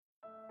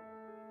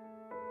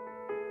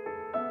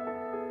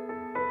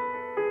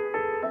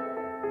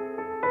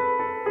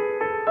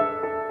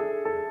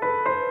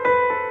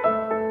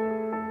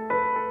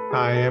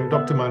I am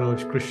Dr.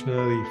 Manoj Krishna,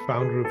 the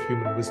founder of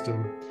Human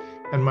Wisdom.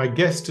 And my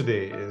guest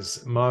today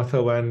is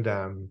Martha Van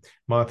Dam.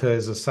 Martha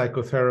is a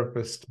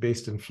psychotherapist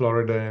based in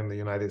Florida in the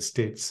United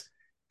States,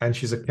 and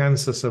she's a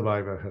cancer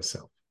survivor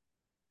herself.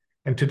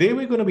 And today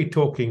we're going to be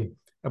talking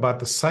about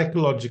the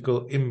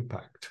psychological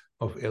impact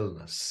of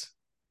illness,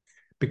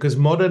 because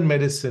modern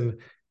medicine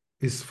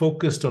is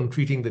focused on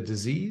treating the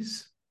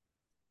disease,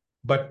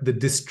 but the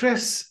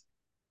distress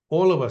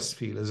all of us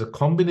feel is a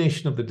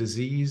combination of the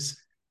disease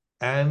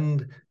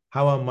and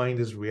how our mind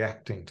is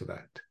reacting to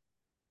that.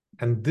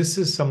 And this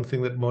is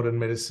something that modern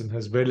medicine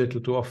has very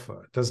little to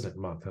offer, doesn't it,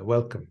 Martha?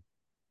 Welcome.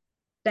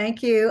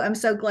 Thank you. I'm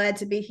so glad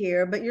to be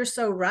here, but you're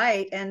so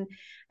right. And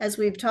as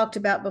we've talked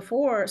about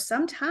before,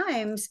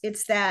 sometimes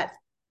it's that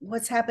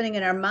what's happening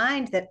in our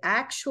mind that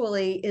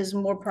actually is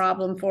more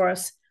problem for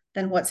us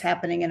than what's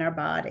happening in our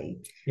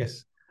body.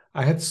 Yes.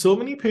 I had so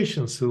many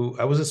patients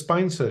I was a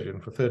spine surgeon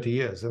for 30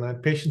 years, and I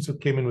had patients who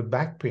came in with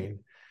back pain,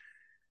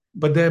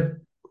 but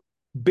their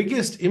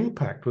biggest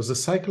impact was the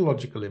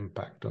psychological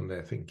impact on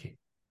their thinking.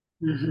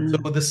 So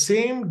with the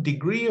same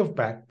degree of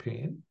back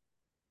pain,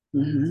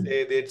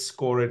 say they'd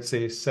score it,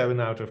 say 7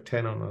 out of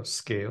 10 on a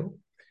scale.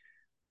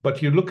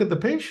 But you look at the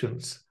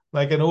patients,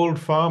 like an old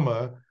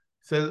farmer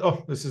says,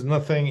 oh, this is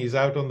nothing. He's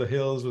out on the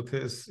hills with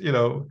his,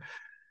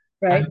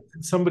 Right.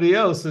 and somebody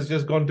else has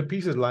just gone to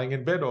pieces lying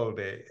in bed all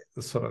day,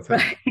 this sort of thing.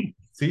 Right.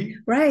 See?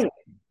 Right.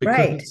 Because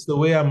Right. it's the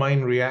way our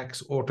mind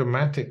reacts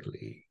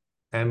automatically,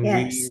 and we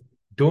Yes.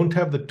 don't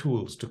have the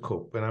tools to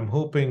cope. And I'm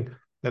hoping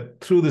that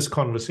through this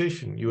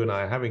conversation you and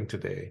I are having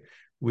today,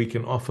 we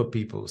can offer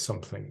people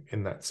something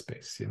in that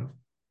space,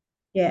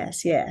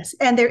 Yes. Yes.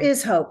 And there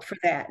is hope for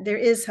that. There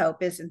is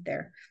hope, isn't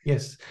there?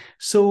 Yes.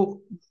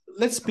 So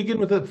let's begin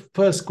with the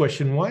first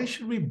question. Why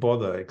should we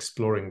bother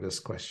exploring this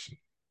question?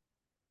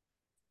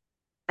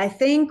 I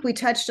think we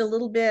touched a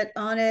little bit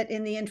on it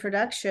in the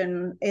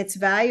introduction. It's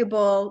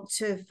valuable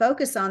to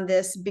focus on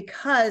this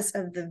because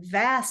of the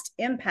vast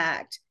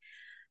impact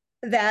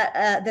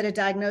that a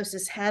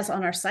diagnosis has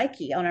on our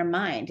psyche, on our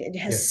mind. It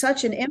has Yes.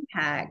 such an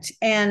impact,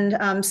 and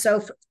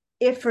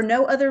if for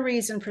no other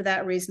reason, for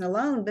that reason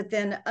alone, but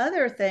then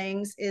other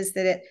things is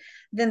that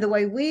then the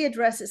way we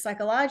address it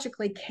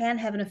psychologically can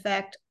have an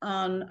effect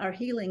on our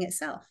healing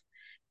itself,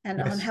 and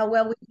on Yes. how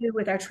well we do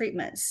with our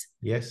treatments.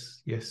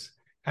 Yes. Yes.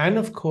 And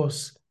of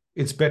course,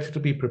 it's better to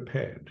be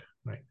prepared,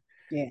 right?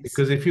 Yes.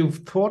 Because if you've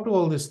thought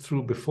all this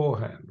through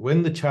beforehand,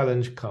 when the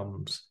challenge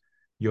comes,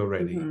 you're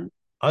ready. Mm-hmm. Mm-hmm.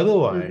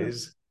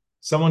 Otherwise,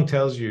 someone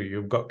tells you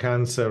you've got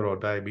cancer or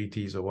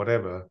diabetes or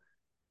whatever,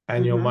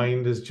 and your Mm-hmm.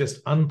 mind is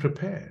just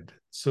unprepared.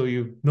 So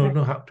you don't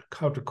know how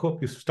to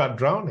cope. You start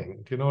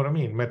drowning. Do you know what I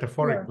mean? Sure.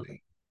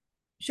 Metaphorically.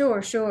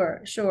 Sure,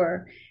 sure,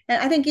 sure.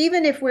 And I think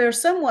even if we're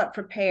somewhat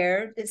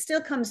prepared, it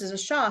still comes as a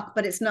shock,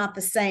 but it's not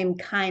the same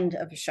kind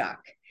of a shock.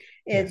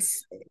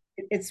 Yes.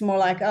 It's more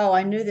like, oh,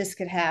 I knew this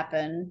could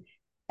happen,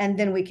 and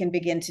then we can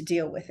begin to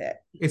deal with it.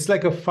 It's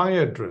like a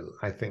fire drill,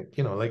 I think,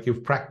 like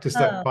you've practiced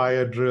that Oh,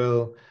 fire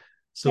drill.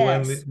 So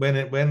yes.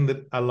 when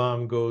the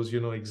alarm goes, you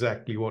know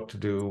exactly what to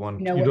do. You know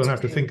You what don't to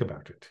have to do. think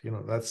about it.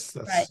 That's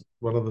Right.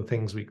 one of the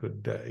things we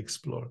could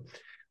explore.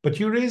 But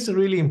you raised a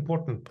really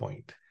important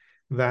point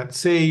that,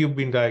 say you've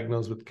been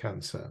diagnosed with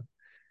cancer,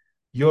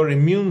 your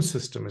immune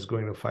system is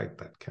going to fight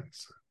that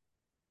cancer.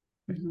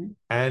 Mm-hmm.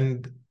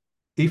 And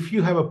if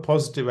you have a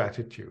positive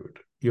attitude,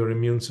 your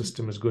immune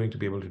system is going to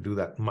be able to do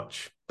that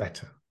much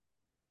better.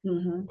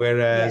 Mm-hmm.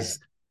 Whereas Yes.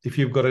 if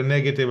you've got a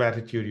negative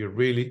attitude, you're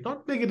really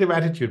not negative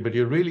attitude, but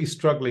you're really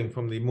struggling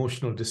from the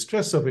emotional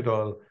distress of it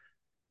all,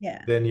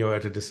 Yeah. then you're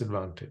at a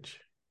disadvantage.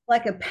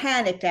 Like a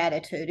panicked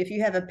attitude. If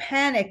you have a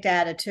panicked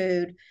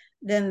attitude,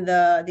 then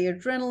the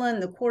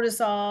adrenaline, the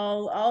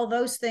cortisol, all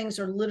those things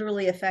are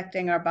literally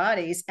affecting our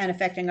bodies and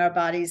affecting our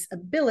body's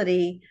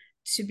ability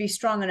to be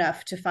strong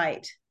enough to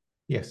fight.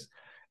 Yes.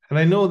 And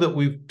I know that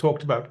we've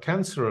talked about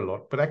cancer a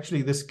lot, but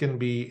actually this can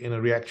be in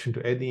a reaction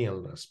to any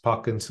illness,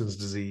 Parkinson's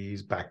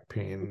disease, back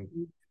pain.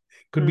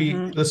 It could be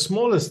Mm-hmm. the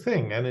smallest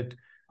thing, and it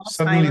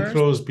suddenly Alzheimer's.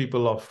 throws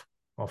people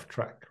off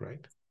track,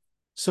 right?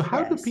 So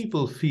how do Yes.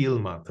 people feel,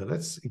 Martha?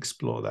 Let's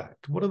explore that.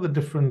 What are the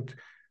different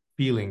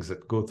feelings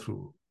that go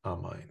through our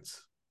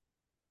minds?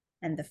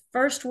 And the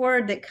first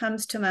word that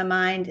comes to my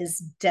mind is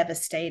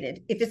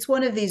devastated. If it's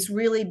one of these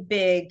really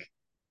big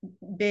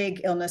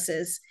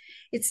illnesses,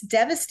 it's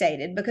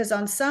devastated because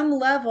on some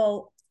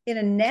level, in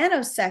a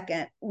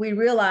nanosecond, we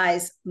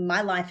realize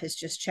my life has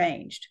just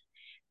changed.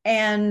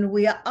 And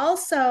we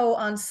also,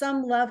 on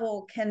some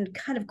level, can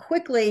kind of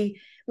quickly,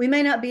 we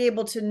may not be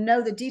able to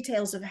know the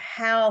details of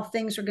how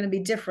things are going to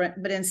be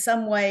different, but in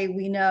some way,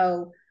 we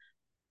know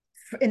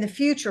in the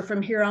future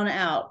from here on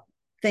out,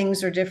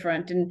 things are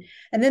different. And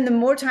then the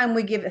more time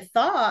we give it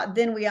thought,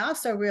 then we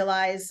also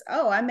realize,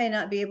 oh, I may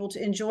not be able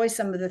to enjoy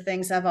some of the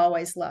things I've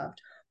always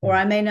loved, or Hmm.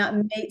 I may not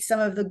meet some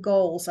of the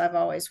goals I've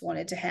always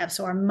wanted to have.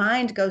 So our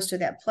mind goes to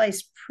that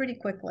place pretty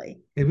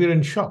quickly. We're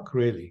in shock,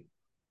 really,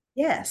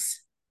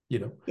 Yes, you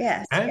know.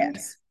 yes, And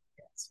yes,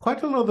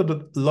 quite a lot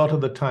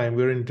of the time,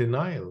 we're in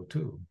denial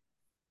too.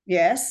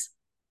 yes.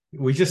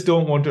 We just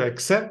don't want to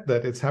accept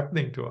that it's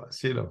happening to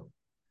us.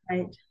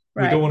 Right,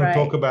 We don't right, want to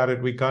talk right. about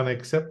it. We can't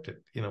accept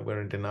it.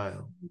 We're in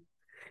denial.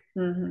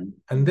 Mm-hmm.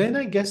 And then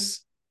I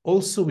guess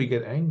also we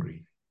get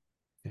angry.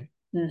 Okay?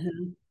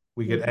 Mm-hmm.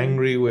 We get Mm-hmm.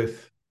 angry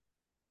with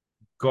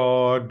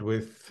God,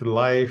 with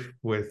life,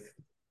 with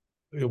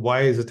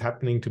why is it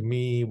happening to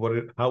me?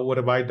 What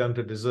have I done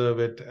to deserve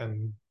it?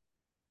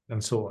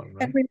 And so on, And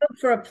right? we look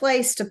for a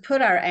place to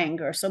put our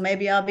anger. So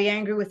maybe I'll be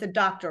angry with the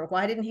doctor.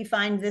 Why didn't he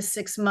find this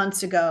 6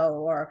 months ago?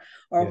 Or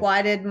Yes.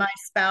 why did my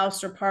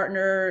spouse or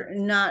partner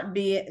not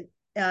be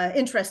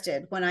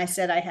interested when I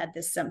said I had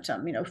this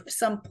symptom?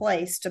 Some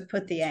place to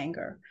put the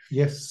anger.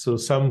 Yes. So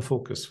some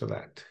focus for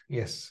that.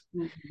 Yes.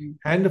 Mm-hmm.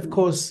 And of Mm-hmm.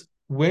 course,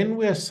 when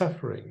we're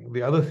suffering,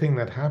 the other thing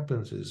that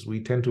happens is we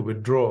tend to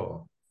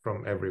withdraw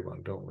from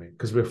everyone, don't we?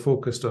 Because we're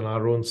focused on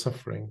our own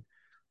suffering.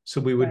 So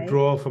we Right,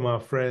 withdraw from our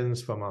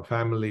friends, from our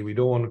family. We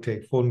don't want to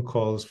take phone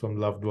calls from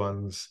loved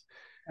ones.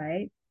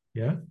 right.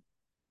 Yeah.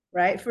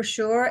 Right, for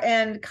sure.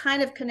 And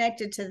kind of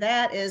connected to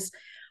that is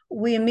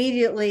we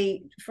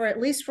immediately, for at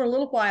least for a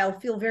little while,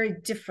 feel very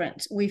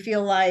different. We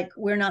feel like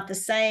we're not the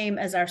same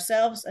as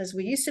ourselves as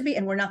we used to be,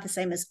 and we're not the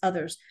same as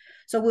others.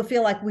 So we'll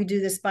feel like we do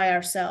this by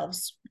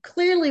ourselves.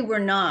 Clearly, we're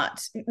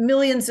not.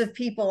 Millions of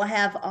people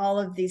have all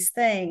of these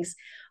things,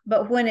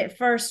 but when it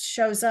first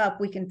shows up,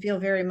 we can feel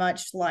very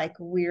much like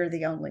we're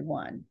the only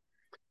one.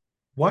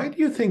 Why do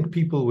you think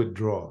people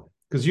withdraw?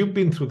 Because you've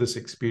been through this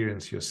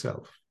experience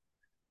yourself.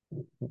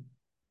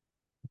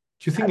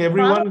 Do you think Probably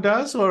everyone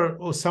does,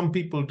 or some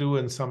people do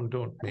and some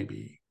don't,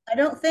 maybe?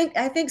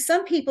 I think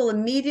some people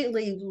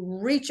immediately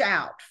reach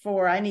out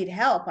for, I need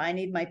help, I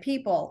need my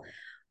people.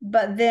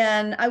 But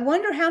then I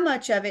wonder how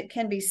much of it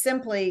can be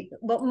simply,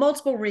 well,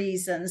 multiple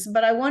reasons,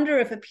 but I wonder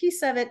if a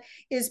piece of it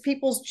is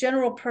people's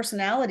general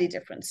personality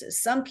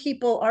differences. Some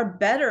people are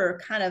better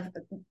kind of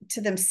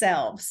to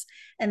themselves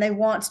and they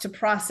want to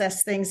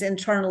process things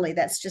internally.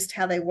 That's just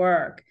how they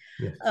work.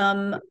 Yes.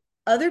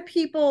 Other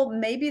people,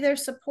 maybe their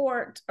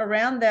support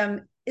around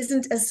them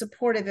isn't as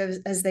supportive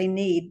as they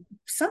need.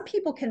 Some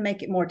people can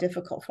make it more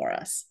difficult for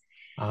us.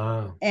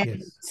 Ah, And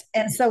yes.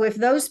 and so if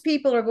those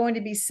people are going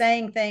to be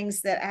saying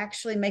things that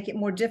actually make it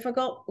more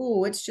difficult,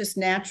 it's just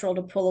natural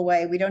to pull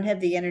away. We don't have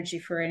the energy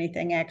for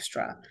anything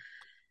extra.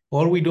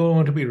 Or we don't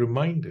want to be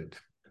reminded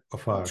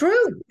of our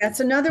True.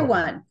 That's another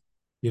problem.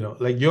 one.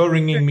 Like you're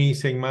ringing me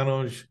saying,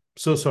 Manoj,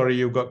 so sorry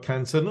you've got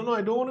cancer. No,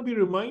 I don't want to be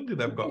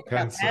reminded I've got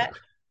cancer. That.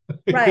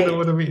 You know Right.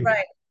 what I mean?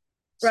 Right.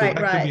 So Right.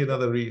 that could be Right.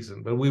 another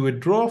reason. But we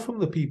withdraw from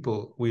the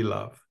people we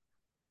love.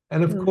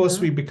 And of course,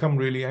 Mm-hmm. we become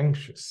really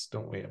anxious,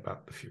 don't we,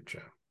 about the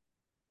future?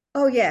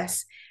 Oh,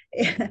 yes.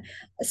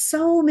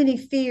 So many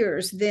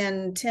fears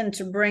then tend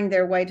to bring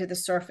their way to the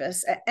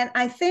surface. And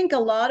I think a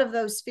lot of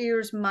those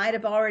fears might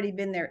have already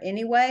been there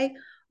anyway,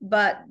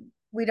 but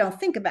we don't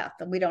think about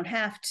them. We don't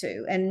have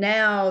to. And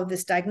now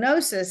this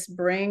diagnosis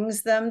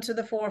brings them to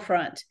the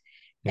forefront.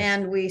 Yes.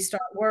 And we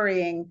start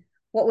worrying,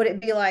 what would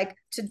it be like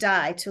to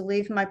die, to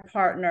leave my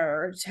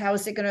partner? How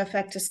is it going to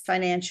affect us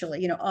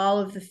financially? All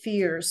of the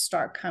fears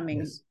start coming.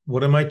 Yes.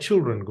 What are my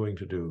children going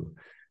to do?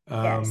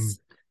 Yes.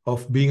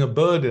 Of being a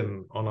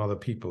burden on other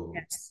people,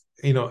 Yes.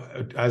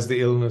 as the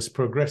illness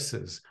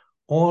progresses?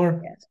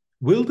 Or Yes.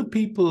 will the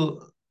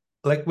people,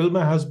 like, will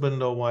my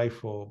husband or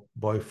wife or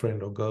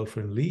boyfriend or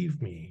girlfriend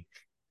leave me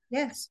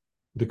Yes.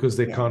 because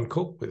they Yes. can't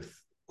cope with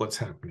what's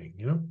happening?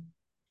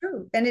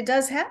 True. And it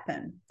does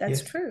happen. That's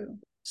Yes. true.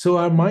 So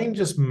our mind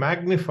just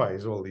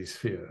magnifies all these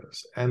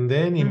fears and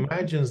then Mhm.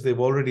 imagines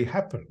they've already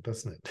happened,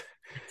 doesn't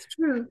It's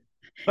true.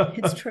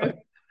 It's it? true.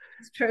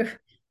 It's true.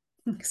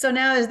 So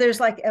now as there's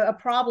like a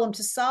problem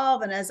to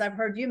solve, and as I've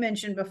heard you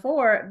mention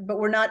before, but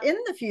we're not in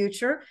the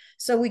future,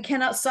 so we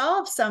cannot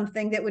solve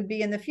something that would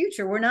be in the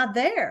future. We're not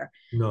there.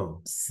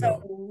 No, So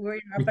no.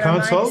 We but our can't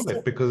mind is solve still.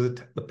 it because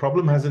the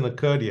problem hasn't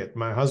occurred yet.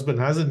 My husband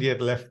hasn't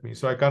yet left me,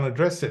 so I can't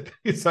address it.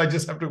 So I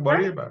just have to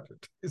worry Right. about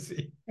it, you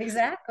see,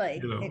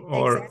 Exactly.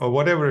 or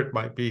whatever it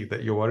might be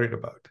that you're worried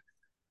about.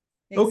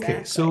 Okay,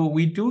 Exactly. so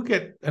we do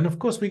get, and of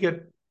course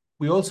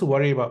we also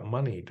worry about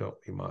money, don't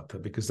we, Martha?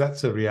 Because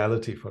that's a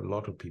reality for a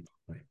lot of people,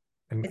 right?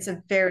 And It's a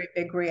very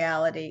big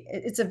reality.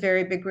 It's a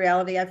very big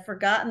reality. I've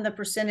forgotten the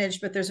percentage,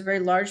 but there's a very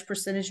large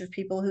percentage of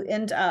people who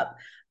end up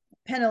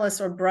penniless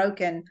or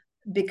broken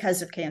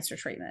because of cancer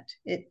treatment.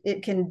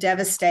 It can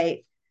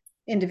devastate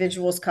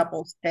individuals,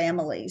 couples,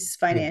 families yes,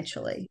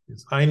 financially.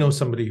 yes. I know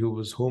somebody who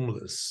was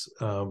homeless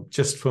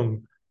just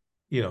from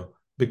you know,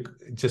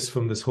 just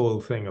from this whole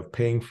thing of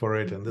paying for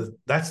it. And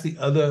that's the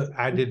other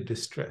added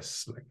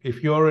distress. Like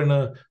if you're in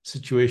a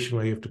situation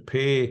where you have to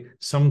pay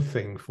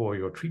something for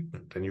your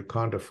treatment and you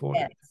can't afford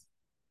Yes. it,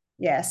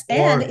 Yes.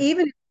 And or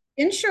even if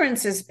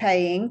insurance is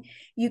paying,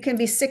 you can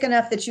be sick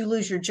enough that you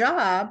lose your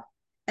job.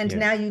 And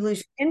now yes, you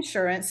lose your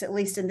insurance, at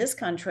least in this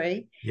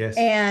country. yes,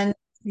 And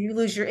you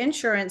lose your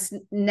insurance.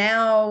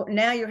 Now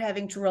you're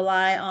having to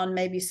rely on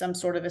maybe some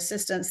sort of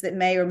assistance that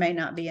may or may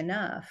not be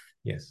enough.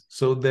 yes.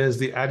 So there's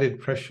the added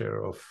pressure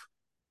of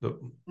the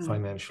Mm-hmm.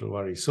 financial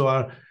worry.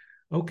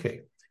 Okay,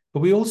 but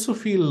we also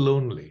feel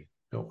lonely,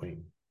 don't we?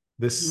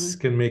 This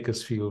can make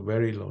us feel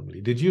very lonely.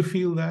 Did you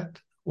feel that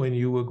when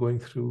you were going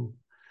through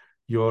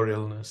your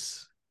illness?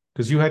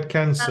 Because you had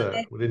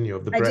cancer within you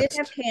of the I did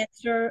have breast.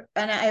 cancer,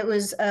 and it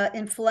was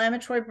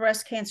inflammatory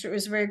breast cancer. It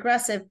was very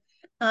aggressive.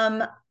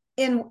 Um,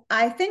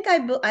 I think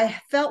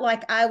I felt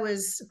like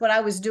what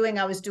I was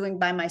doing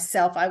by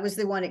myself. I was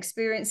the one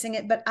experiencing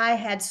it, but I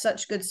had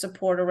such good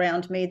support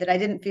around me that I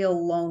didn't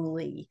feel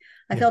lonely.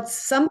 I Yeah. felt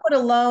somewhat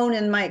alone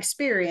in my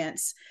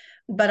experience,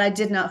 but I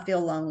did not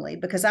feel lonely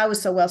because I was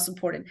so well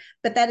supported.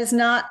 But that is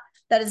not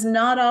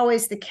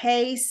always the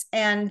case,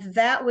 and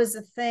that was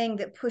the thing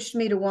that pushed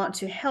me to want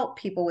to help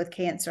people with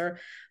cancer,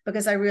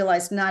 because I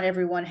realized not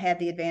everyone had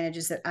the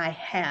advantages that I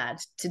had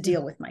to Yeah.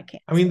 deal with my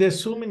I mean, cancer.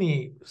 there's so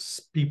many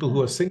people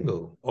who are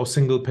single or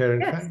single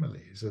parent Yes.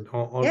 families, and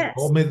Yes.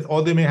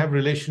 or they may have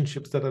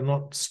relationships that are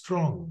not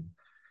strong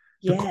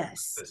to cope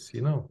Yes. with this,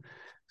 you know.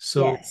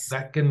 So Yes.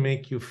 that can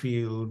make you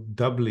feel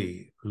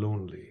doubly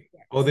lonely.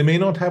 Or they Yes. may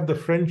not have the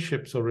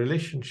friendships or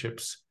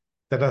relationships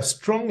that are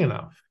strong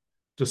enough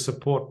to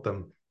support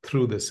them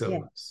through this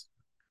illness. Yes.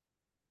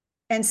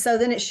 And so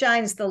then it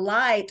shines the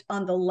light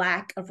on the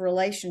lack of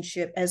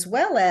relationship, as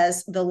well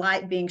as the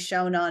light being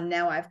shown on,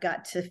 now I've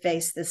got to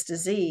face this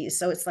disease.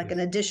 So it's like an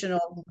Yes.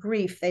 additional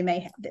grief they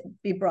may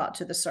be brought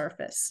to the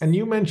surface. And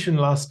you mentioned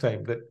last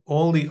time that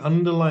all the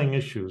underlying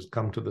issues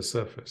come to the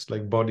surface,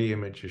 like body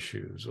image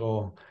issues,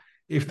 or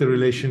if the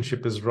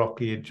relationship is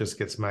rocky, it just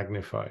gets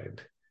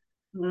magnified.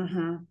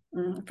 Mm-hmm.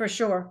 Mm-hmm. For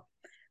sure.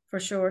 For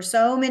sure.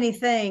 So many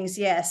things,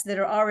 yes, that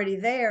are already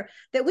there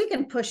that we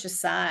can push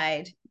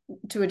aside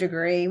to a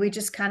degree. We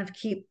just kind of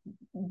keep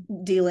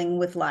dealing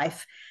with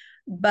life.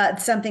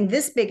 But something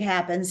this big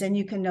happens and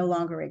you can no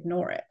longer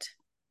ignore it.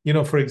 You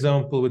know, for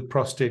example, with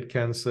prostate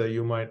cancer,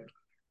 you might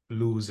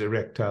lose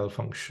erectile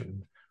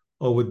function,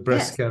 or with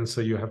breast Yes.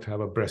 cancer, you have to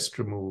have a breast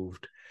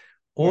removed.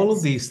 All of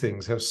Yes. these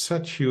things have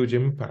such huge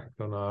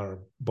impact on our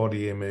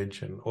body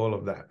image and all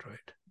of that,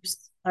 right?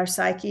 Our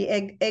psyche,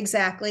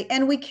 exactly.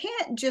 And we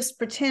can't just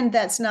pretend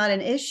that's not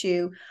an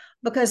issue,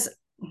 because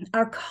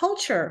our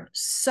culture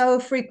so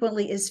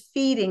frequently is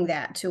feeding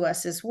that to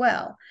us as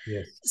well.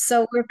 Yes.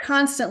 So we're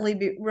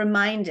constantly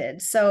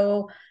reminded.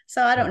 So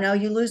I don't know,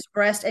 you lose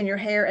breast and your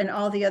hair and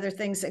all the other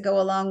things that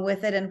go along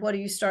with it, and what do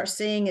you start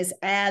seeing is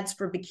ads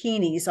for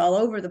bikinis all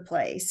over the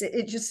place.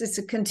 It's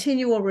a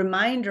continual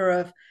reminder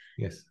of,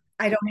 Yes.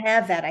 I don't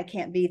have that, I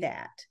can't be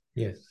that.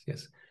 Yes.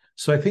 Yes.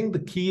 So I think the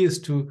key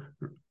is to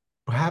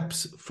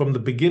perhaps from the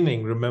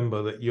beginning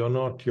remember that you're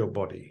not your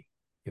body,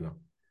 you know.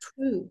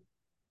 True.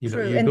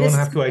 True. You And don't this is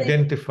have the to thing.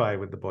 identify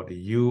with the body.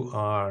 You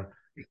are,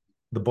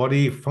 the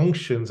body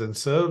functions and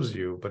serves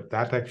you, but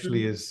that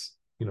actually Mhm. is,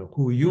 you know,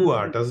 who you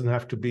are. Mhm. Doesn't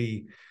have to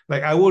be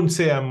like, I wouldn't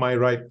say I'm my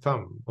right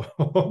thumb.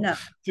 Do No,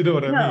 you know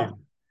what I no,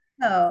 mean?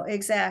 no,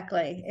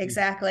 exactly,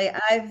 exactly.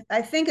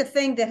 I think a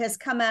thing that has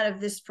come out of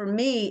this for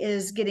me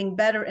is getting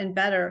better and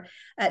better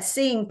at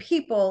seeing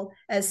people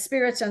as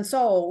spirits and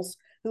souls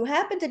who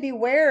happen to be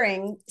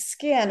wearing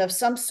skin of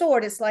some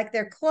sort. It's like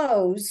their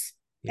clothes,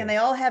 and they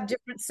Yes. all have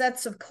different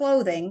sets of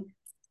clothing,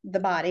 the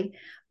body,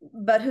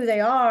 but who they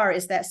are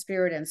is that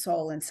spirit and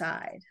soul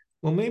inside.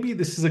 Well, maybe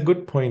this is a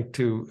good point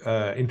to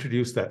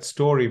introduce that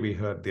story we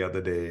heard the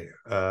other day,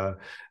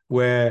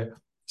 where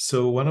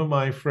so one of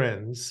my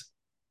friends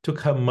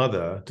took her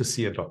mother to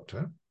see a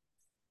doctor,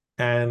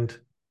 and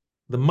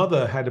the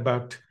mother had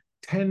about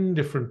 10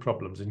 different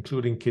problems,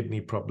 including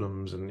kidney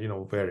problems and, you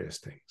know, various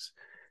things.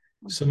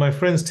 So my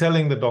friend's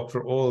telling the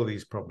doctor all of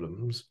these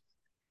problems.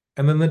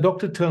 And then the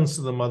doctor turns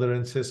to the mother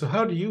and says, "So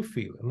how do you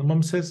feel?" And the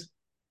mom says,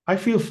 "I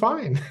feel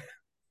fine."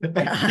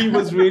 And he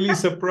was really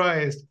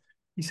surprised.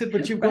 He said,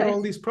 "But you've got Right.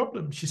 all these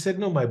problems." She said,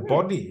 "No, my Yes.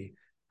 body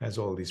has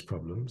all these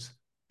problems.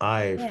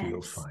 I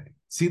feel Yes. fine."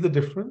 See the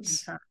difference?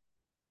 It's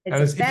And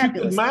a if you could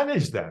fabulous,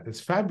 manage that, it's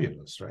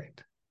fabulous,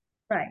 right?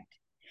 right.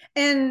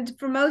 And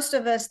for most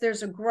of us,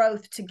 there's a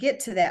growth to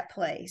get to that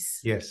place.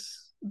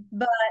 Yes.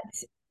 But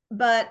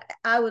but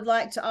I would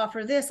like to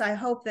offer this. I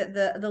hope that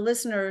the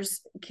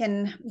listeners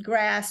can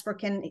grasp or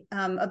can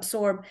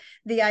absorb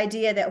the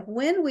idea that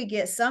when we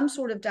get some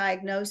sort of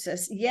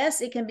diagnosis, yes,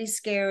 it can be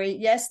scary.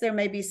 Yes, there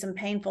may be some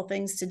painful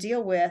things to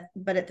deal with,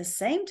 but at the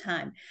same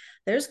time,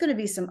 there's going to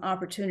be some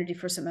opportunity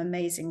for some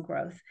amazing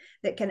growth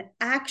that can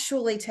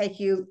actually take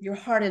your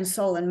heart and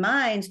soul and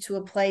mind to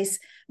a place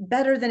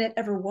better than it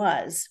ever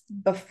was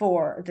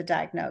before the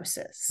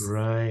diagnosis.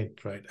 Right,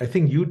 right. I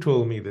think you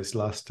told me this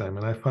last time,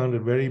 and I found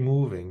it very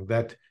moving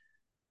that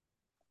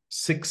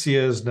 6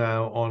 years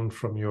now on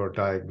from your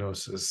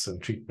diagnosis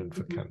and treatment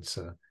for Mhm.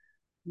 cancer,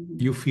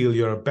 Mhm. you feel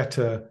you're a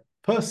better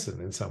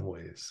person in some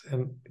ways.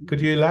 And could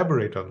you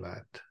elaborate on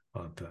that,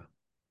 Martha?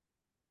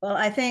 Well,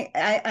 I think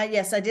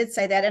yes, I did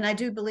say that, and I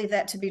do believe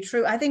that to be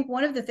true. I think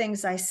one of the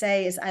things I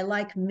say is I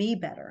like me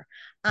better.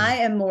 I Mm.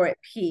 am more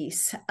at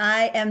peace.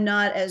 I am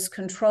not as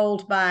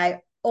controlled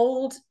by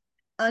old,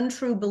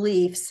 untrue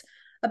beliefs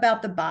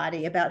about the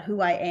body, about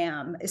who I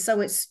am.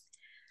 So it's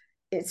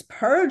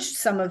purged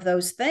some of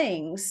those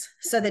things,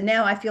 so that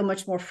now I feel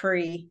much more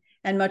free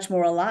and much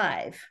more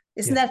alive.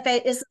 Yes. Isn't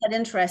that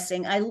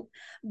interesting? I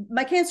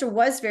My cancer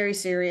was very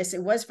serious.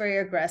 It was very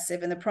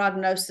aggressive, and the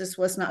prognosis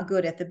was not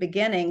good at the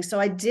beginning. So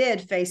I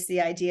did face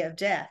the idea of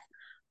death.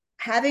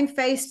 Having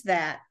faced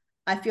that,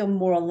 I feel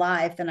more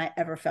alive than I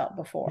ever felt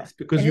before. Yes,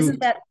 because And isn't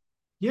that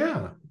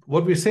yeah,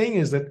 what we're saying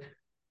is that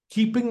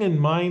keeping in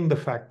mind the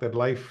fact that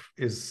life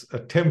is a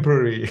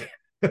temporary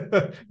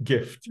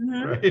gift,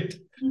 mm-hmm, right?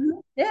 mm-hmm.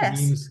 Yes,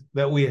 Means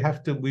that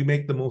we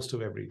make the most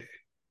of every day.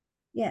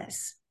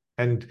 yes,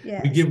 And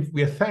yes,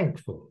 we are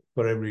thankful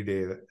for every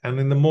day. And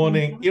in the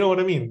morning, mm-hmm. you know what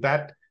I mean?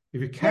 That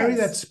if you carry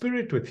that Yes,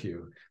 spirit with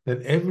you,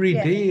 then every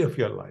yes, day of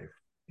your life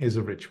is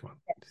a rich one.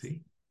 yes,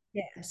 See?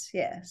 yes,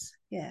 yes,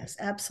 yes,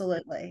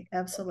 absolutely, Okay.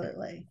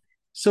 absolutely.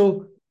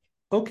 So,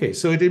 okay,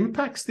 so it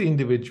impacts the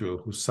individual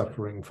who's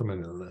suffering from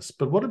an illness,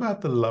 but what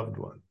about the loved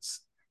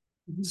ones?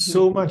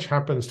 So Mm-hmm. much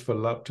happens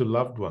to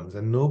loved ones,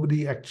 and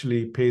nobody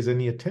actually pays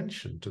any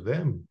attention to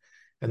them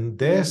and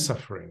their Mm-hmm.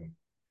 suffering.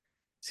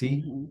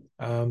 See,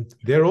 Mm-hmm.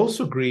 they're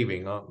also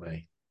grieving, aren't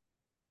they?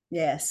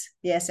 Yes,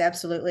 yes,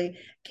 absolutely.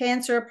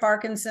 Cancer,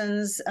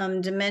 Parkinson's,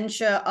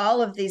 dementia,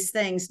 all of these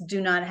things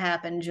do not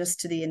happen just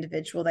to the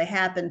individual. They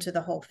happen to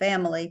the whole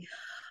family,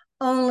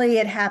 only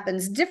it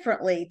happens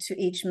differently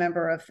to each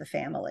member of the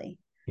family.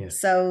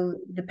 Yes. So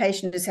the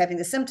patient is having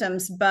the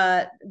symptoms,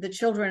 but the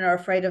children are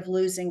afraid of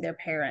losing their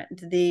parent.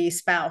 The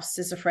spouse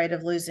is afraid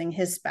of losing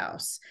his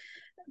spouse.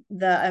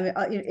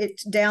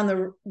 It's down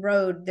the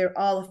road, they're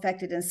all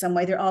affected in some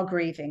way. They're all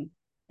grieving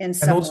in And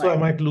some also, I way.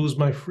 might lose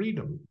my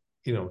freedom,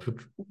 to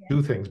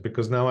do things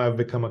because now I've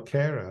become a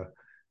carer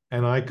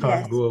and I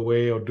can't Yes, go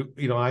away or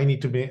do, I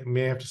need to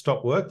may have to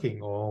stop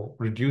working or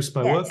reduce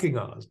my yes, working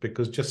hours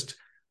because just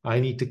I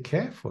need to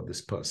care for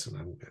this person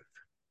I'm with.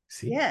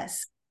 See?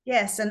 yes,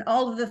 yes. And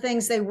all of the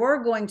things they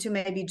were going to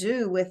maybe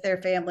do with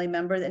their family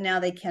member that now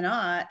they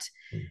cannot.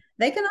 Mm.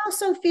 They can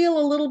also feel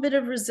a little bit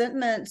of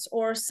resentment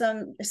or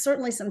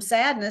certainly some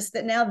sadness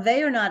that now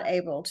they are not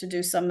able to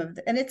do some of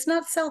the, and it's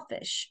not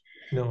selfish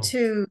No.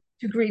 to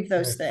grieve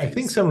those I think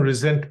things. some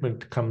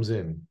resentment comes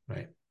in,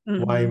 right?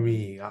 Why Mm-hmm.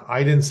 me?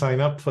 I didn't sign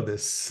up for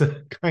this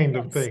kind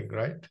of Yes, thing,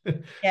 right?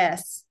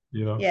 yes,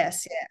 you know,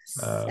 yes,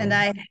 yes. And um,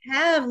 I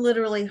have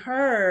literally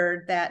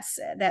heard that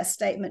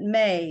statement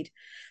made.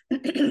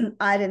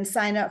 I didn't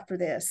sign up for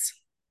this,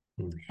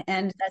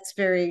 and that's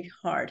very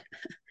hard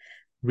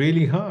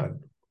really hard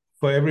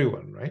for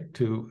everyone, right?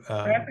 for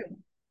everyone.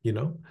 You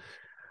know,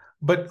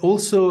 but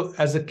also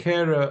as a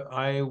carer,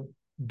 I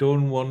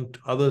don't want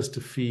others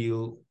to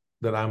feel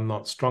that I'm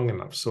not strong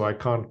enough. So I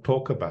can't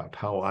talk about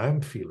how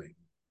I'm feeling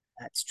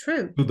That's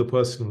true. to the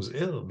person who's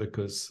ill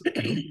because,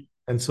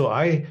 and so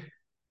I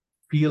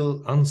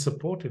feel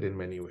unsupported in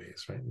many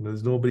ways, right?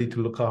 There's nobody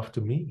to look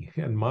after me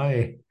and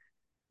my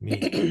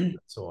needs and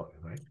so on,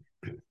 right?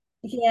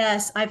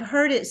 Yes, I've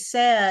heard it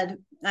said.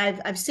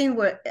 I've seen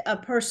what a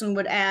person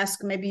would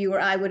ask. Maybe you or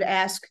I would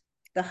ask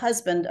the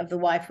husband of the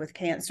wife with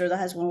cancer. The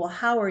husband, well,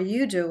 how are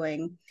you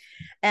doing?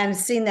 And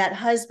seen that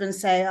husband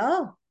say,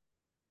 "Oh,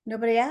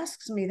 nobody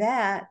asks me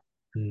that,"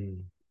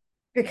 Mm.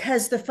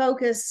 because the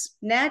focus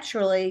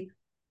naturally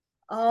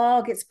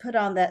all gets put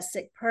on that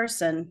sick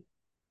person,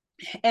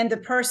 and the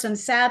person,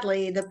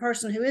 sadly, the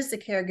person who is the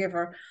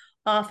caregiver,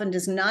 often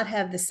does not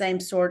have the same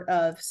sort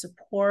of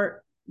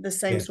support, the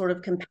same Yes, sort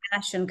of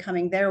compassion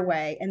coming their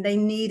way, and they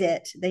need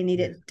it. They need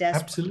yes, it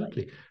desperately.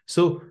 absolutely.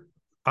 So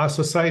our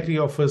society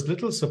offers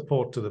little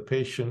support to the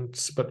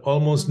patients, but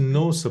almost Mm-hmm.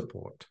 no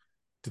support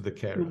to the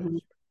carers. Mm-hmm.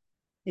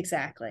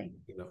 Exactly.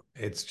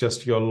 It's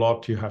just your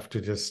lot. You have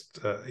to just,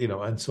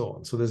 and so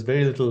on. So there's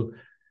very little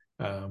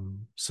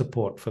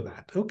support for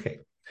that. Okay.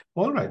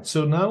 All right.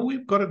 So now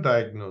we've got a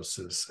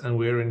diagnosis and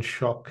we're in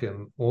shock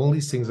and all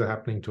these things are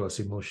happening to us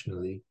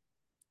emotionally.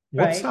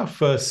 What's Right. our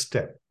first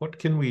step? What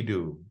can we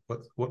do?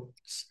 What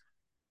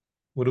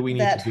do we need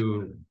to That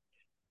do?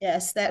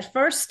 Yes, that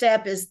first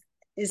step is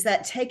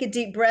that take a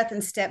deep breath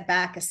and step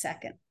back a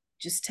second.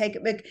 Just take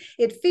it.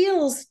 It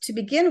feels to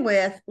begin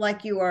with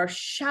like you are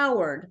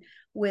showered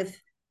with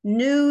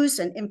news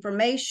and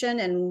information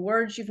and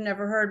words you've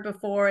never heard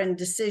before and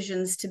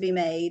decisions to be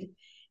made.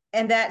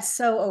 And that's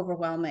so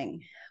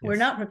overwhelming. We're Yes.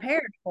 not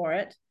prepared for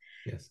it.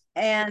 Yes.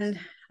 And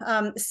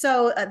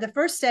so the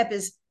first step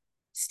is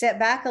step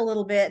back a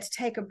little bit,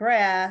 take a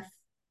breath,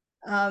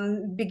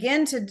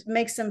 begin to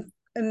make some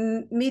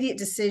immediate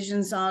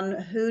decisions on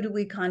who do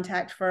we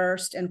contact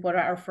first and what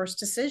are our first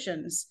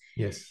decisions.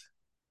 Yes.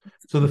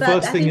 So the But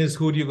first I thing think, is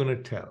who are you going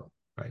to tell,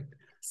 right?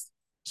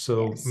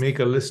 So yes. make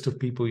a list of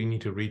people you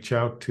need to reach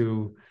out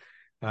to.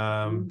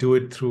 Mm-hmm. Do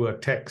it through a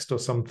text or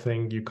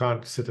something. You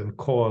can't sit and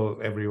call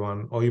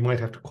everyone, or you might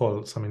have to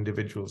call some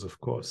individuals, of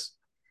course.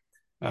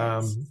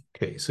 Yes.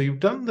 Okay, so you've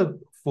done the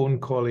phone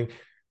calling,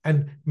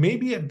 and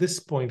maybe at this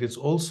point it's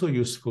also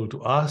useful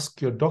to ask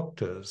your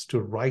doctors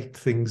to write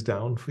things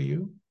down for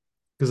you.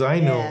 Because I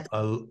know Yes.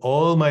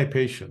 all my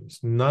patients,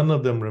 none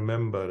of them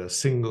remembered a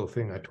single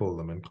thing I told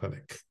them in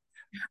clinic.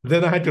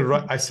 Then I had to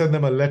write, I sent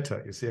them a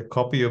letter, you see, a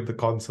copy of the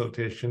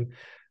consultation.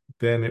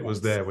 Then it was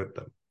Yes. there with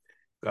them.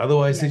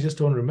 Otherwise, they Yes. just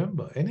don't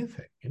remember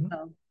anything.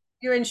 Oh.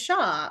 You're in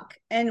shock,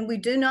 and we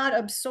do not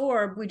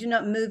absorb, we do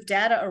not move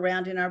data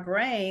around in our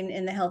brain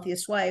in the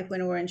healthiest way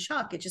when we're in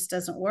shock. It just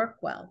doesn't work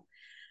well.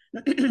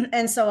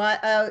 And so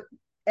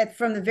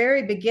from the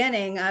very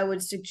beginning, I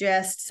would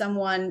suggest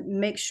someone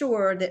make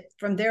sure that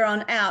from there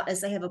on out,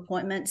 as they have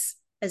appointments,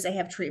 as they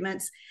have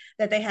treatments,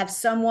 that they have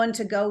someone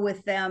to go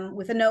with them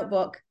with a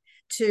notebook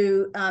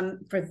to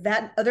for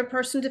that other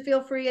person to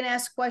feel free and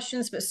ask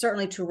questions, but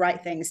certainly to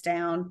write things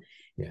down.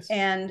 Yes.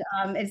 And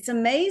it's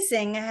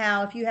amazing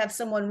how if you have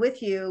someone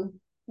with you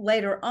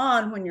later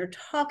on when you're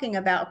talking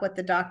about what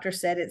the doctor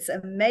said, it's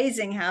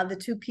amazing how the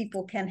two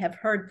people can have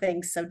heard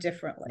things so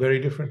differently. Very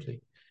differently.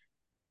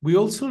 We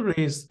also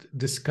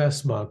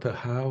discussed, Martha,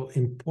 how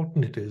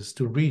important it is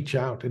to reach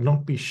out and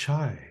not be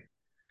shy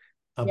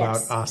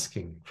about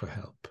asking for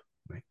help.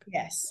 Right?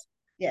 Yes.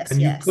 Yes. And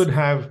yes. you could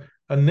have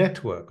a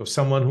network of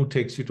someone who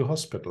takes you to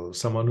hospital,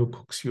 someone who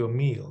cooks you a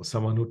meal,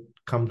 someone who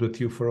comes with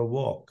you for a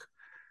walk,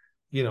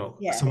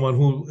 someone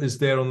who is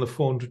there on the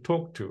phone to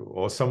talk to,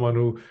 or someone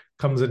who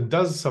comes and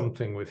does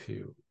something with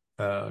you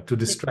to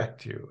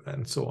distract you,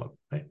 and so on,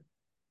 right?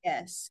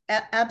 Yes,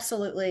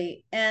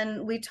 absolutely.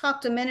 And we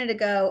talked a minute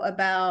ago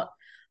about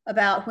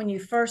when you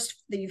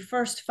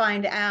first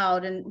find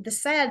out, and the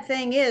sad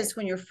thing is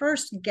when you're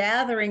first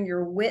gathering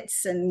your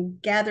wits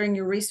and gathering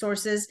your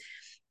resources,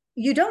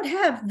 you don't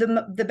have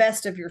the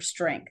best of your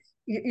strength.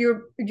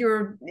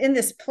 You're in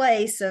this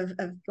place of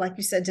like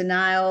you said,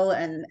 denial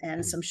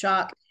and some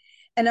shock.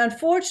 And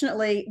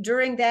unfortunately,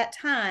 during that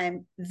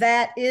time,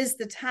 that is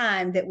the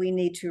time that we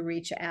need to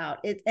reach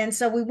out. And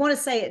so we want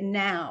to say it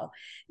now.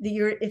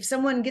 If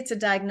someone gets a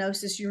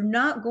diagnosis, you're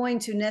not going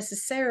to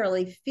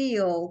necessarily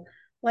feel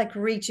like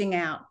reaching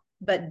out,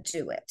 but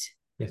do it.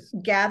 Yes.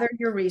 Gather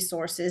your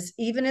resources,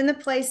 even in the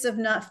place of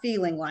not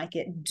feeling like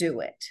it, do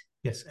it.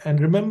 Yes. And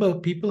remember,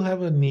 people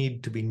have a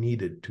need to be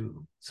needed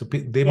too. So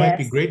they might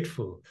be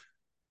grateful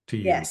to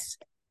you. Yes.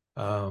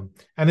 And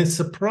it's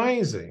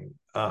surprising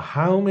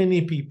how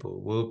many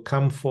people will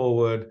come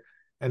forward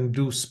and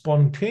do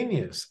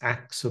spontaneous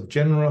acts of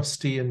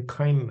generosity and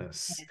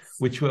kindness,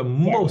 which were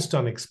most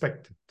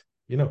unexpected,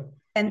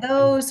 And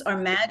those are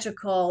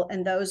magical,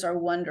 and those are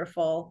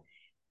wonderful.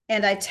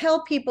 And I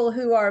tell people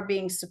who are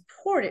being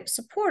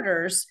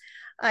supporters,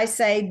 I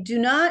say, do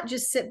not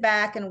just sit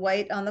back and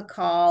wait on the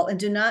call, and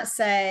do not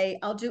say,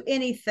 I'll do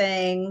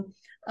anything.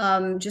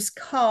 Just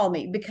call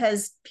me,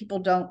 because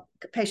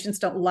patients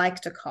don't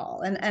like to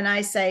call. And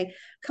I say,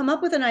 come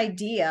up with an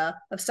idea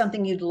of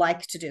something you'd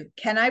like to do.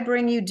 Can I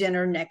bring you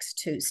dinner next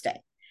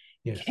Tuesday?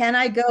 Yes. Can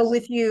I go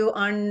with you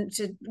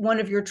to one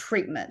of your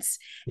treatments?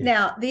 Yes.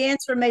 Now, the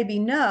answer may be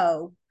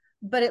no,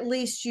 but at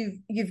least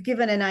you've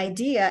given an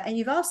idea, and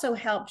you've also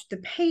helped the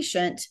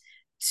patient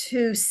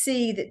to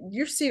see that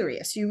you're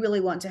serious. You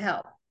really want to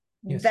help.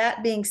 Yes.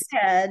 That being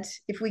said,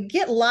 if we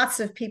get lots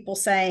of people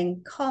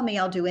saying, call me,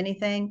 I'll do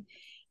anything,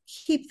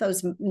 keep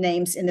those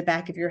names in the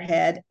back of your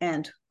head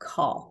and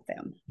call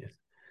them. Yes.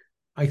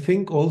 I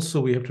think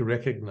also we have to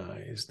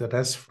recognize that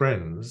as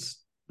friends,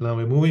 now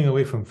we're moving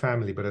away from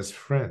family, but as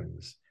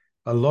friends,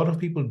 a lot of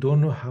people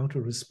don't know how to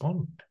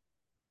respond.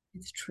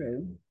 It's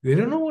true. They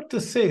don't know what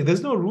to say.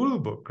 There's no rule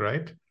book,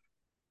 right?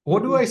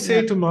 What do I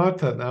say to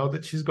Martha now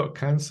that she's got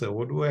cancer?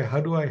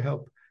 How do I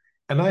help?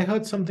 And I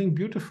heard something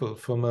beautiful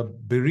from a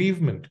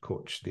bereavement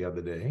coach the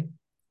other day.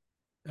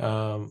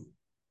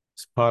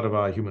 It's part of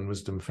our Human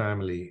Wisdom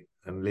family,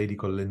 a lady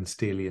called Lynn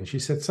Staley. And she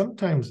said,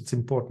 sometimes it's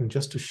important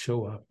just to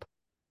show up.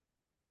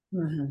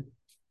 Mm-hmm.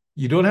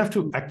 You don't have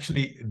to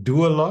actually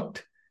do a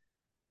lot.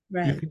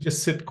 Right. You can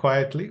just sit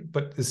quietly,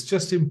 but it's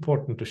just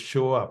important to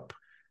show up.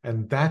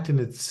 And that in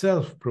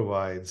itself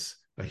provides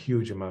a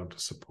huge amount of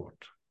support.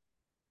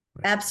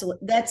 Right?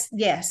 Absolutely.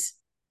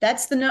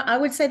 I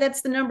would say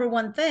that's the number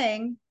one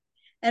thing.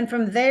 And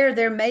from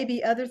there may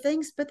be other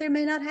things, but there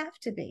may not have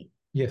to be.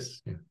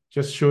 Yes. Yeah.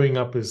 Just showing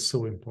up is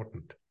so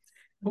important.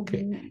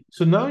 Okay. Mm-hmm.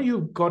 So now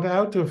you've got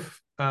out of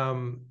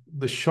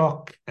the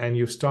shock and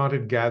you've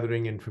started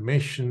gathering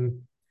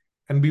information.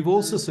 And we've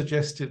also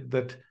suggested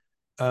that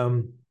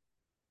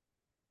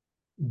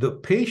the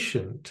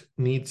patient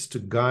needs to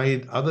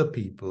guide other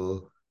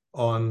people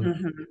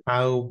on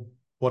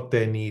what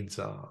their needs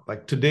are.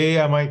 Like today,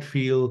 I might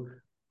feel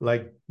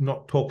like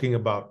not talking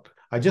about,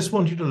 I just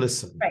want you to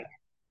listen. Right.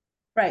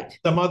 Right.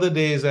 Some other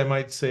days I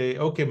might say,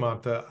 okay,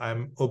 Martha,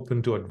 I'm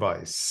open to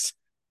advice.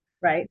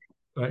 Right.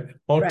 Right.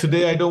 Or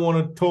today I don't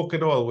want to talk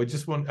at all. I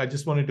just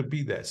wanted to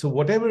be there. So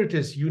whatever it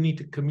is, you need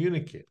to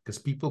communicate, because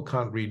people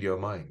can't read your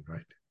mind,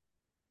 right?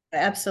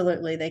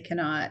 Absolutely, they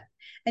cannot.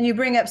 And you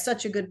bring up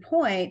such a good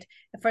point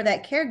for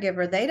that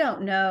caregiver. They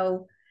don't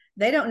know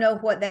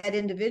what that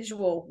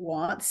individual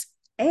wants,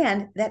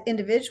 and that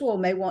individual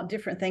may want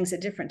different things at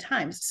different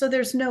times. So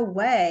there's no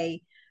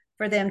way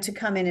for them to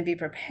come in and be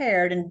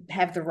prepared and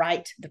have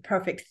the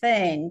perfect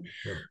thing.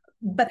 Yeah.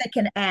 But they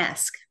can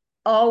ask.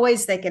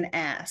 Always they can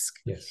ask.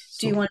 Yes.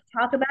 Do you want to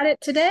talk about it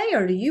today,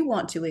 or do you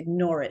want to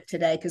ignore it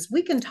today? Because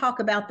we can talk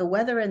about the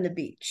weather and the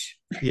beach.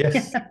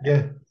 Yes.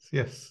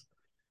 Yes.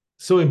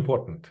 So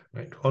important,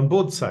 right? On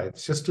both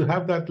sides, just to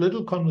have that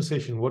little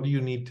conversation. What do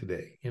you need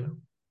today?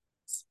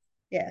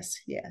 Yes,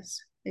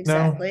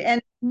 exactly. Now,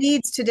 and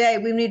needs today,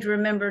 we need to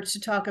remember to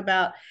talk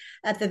about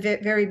at the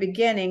very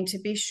beginning, to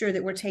be sure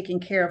that we're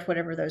taking care of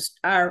whatever those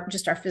are,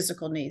 just our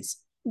physical needs.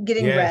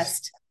 getting Yes.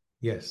 rest,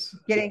 Yes.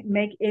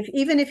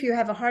 even if you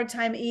have a hard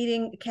time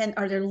eating,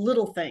 are there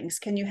little things?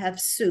 Can you have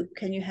soup?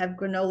 Can you have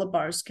granola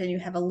bars? Can you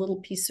have a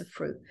little piece of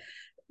fruit?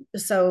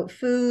 So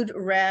food,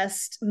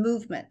 rest,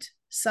 movement,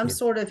 some Yes.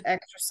 sort of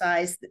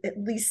exercise, at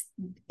least,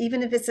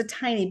 even if it's a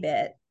tiny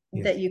bit,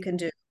 Yes. that you can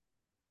do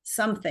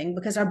something,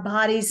 because our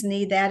bodies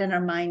need that and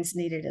our minds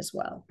need it as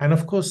well. And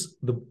of course,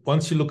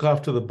 once you look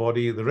after the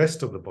body, the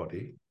rest of the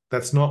body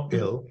that's not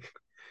ill,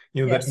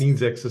 that Yes.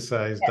 needs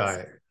exercise, Yes.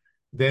 diet,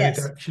 then it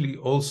Yes. actually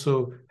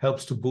also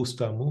helps to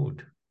boost our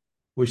mood,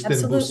 which then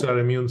boosts Absolutely. our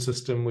immune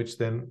system, which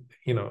then,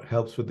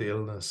 helps with the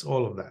illness,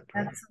 all of that,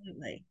 right?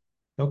 Absolutely.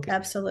 Okay.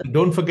 Absolutely.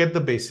 Don't forget the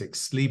basics: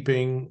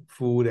 sleeping,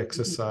 food,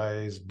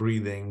 exercise,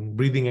 breathing.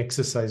 Breathing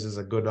exercises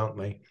are good, aren't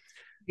they?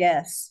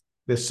 Yes.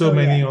 There's so Oh,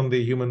 many yeah. on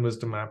the Human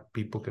Wisdom app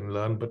people can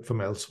learn, but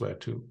from elsewhere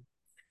too.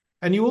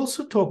 And you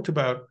also talked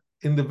about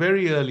in the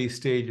very early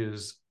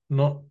stages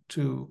not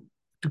to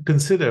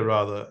consider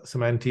rather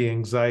some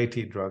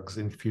anti-anxiety drugs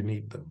if you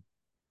need them.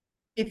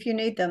 If you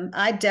need them.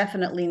 I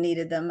definitely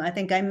needed them. I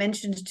think I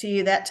mentioned to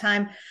you that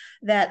time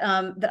that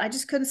I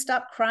just couldn't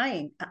stop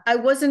crying. I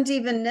wasn't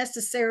even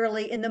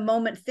necessarily in the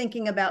moment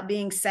thinking about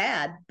being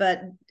sad,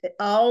 but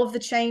all of the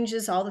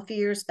changes, all the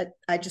fears,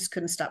 I just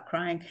couldn't stop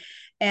crying.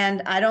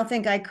 And I don't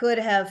think I could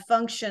have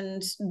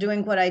functioned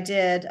doing what I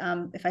did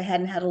if I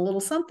hadn't had a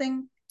little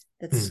something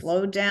that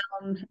slowed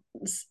down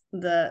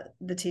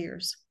the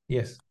tears.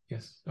 Yes,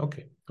 yes.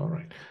 Okay, all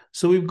right.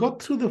 So we've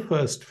got through the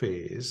first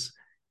phase,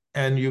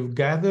 and you've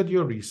gathered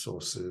your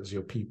resources,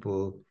 your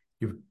people,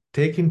 you've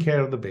taken care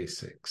of the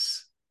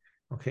basics.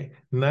 Okay,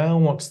 now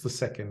what's the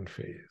second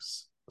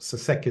phase? It's the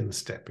second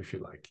step, if you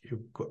like.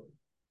 You've got,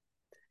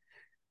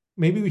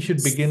 maybe we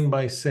should begin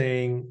by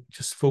saying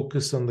just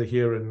focus on the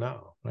here and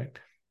now, right?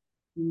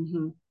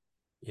 Mm-hmm.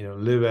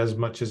 Live as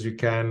much as you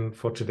can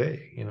for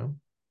today,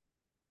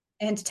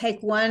 And to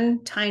take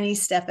one tiny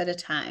step at a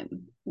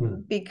time,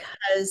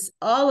 because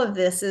all of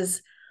this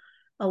is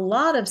a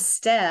lot of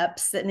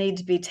steps that need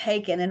to be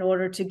taken in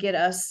order to get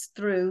us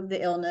through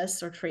the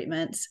illness or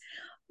treatments.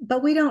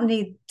 But we don't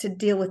need to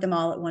deal with them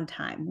all at one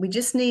time. We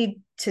just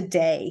need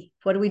today.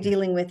 What are we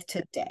dealing with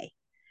today?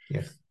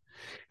 Yes.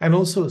 And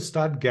also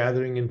start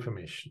gathering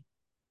information.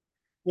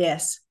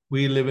 Yes.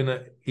 We live in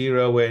an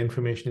era where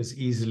information is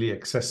easily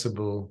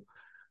accessible.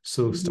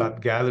 So start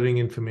gathering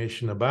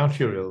information about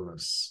your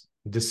illness,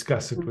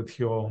 discuss it with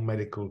your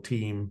medical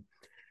team.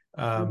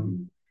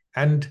 And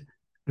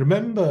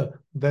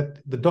remember that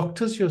the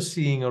doctors you're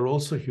seeing are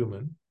also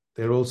human.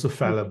 They're also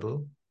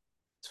fallible.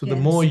 So the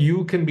more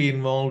you can be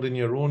involved in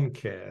your own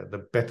care, the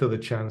better the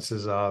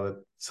chances are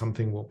that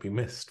something won't be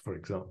missed, for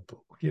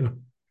example,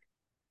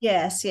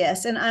 Yes,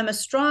 yes. And I'm a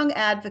strong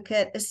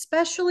advocate,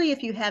 especially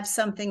if you have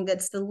something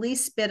that's the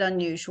least bit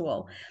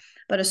unusual,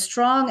 but a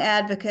strong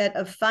advocate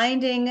of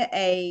finding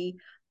a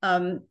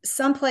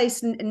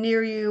someplace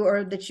near you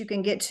or that you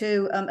can get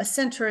to a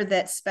center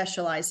that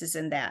specializes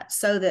in that,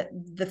 so that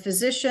the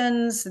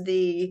physicians,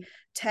 the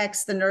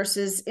techs, the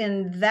nurses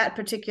in that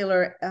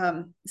particular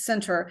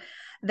center,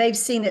 they've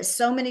seen it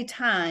so many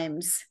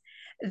times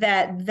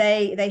that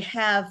they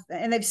have,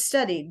 and they've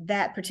studied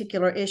that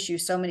particular issue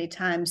so many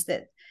times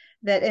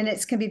and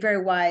it can be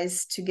very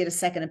wise to get a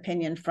second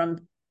opinion from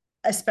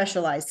a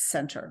specialized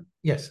center.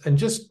 Yes, and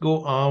just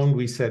go armed,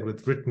 we said,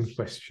 with written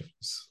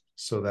questions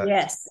so that,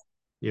 yes,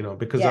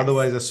 because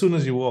otherwise, as soon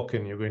as you walk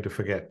in, you're going to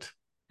forget,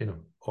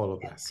 all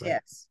of that, right?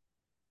 Yes.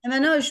 And I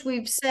know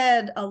we've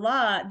said a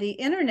lot, the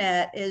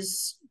internet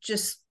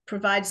just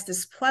provides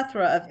this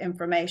plethora of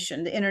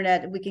information. The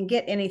internet, we can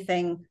get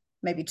anything,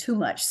 maybe too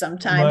much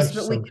sometimes,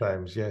 but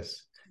sometimes,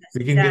 yes.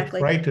 We can get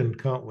frightened,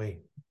 can't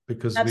we?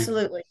 Because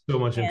absolutely so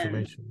much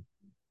information.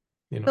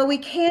 But we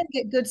can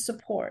get good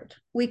support.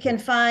 We can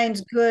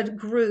find good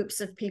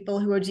groups of people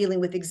who are dealing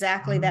with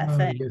exactly that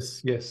thing.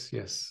 Yes, yes,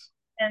 yes.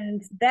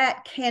 And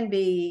that can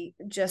be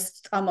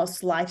just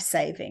almost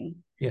life-saving.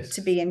 Yes.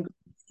 To be in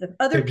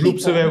other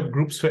groups people.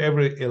 Groups for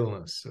every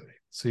illness, right?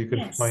 So you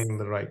can find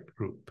the right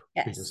group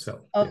for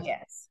yourself. Oh,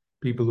 yes.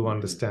 People who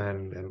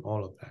understand and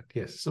all of that.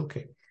 Yes,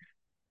 okay.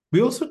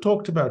 We also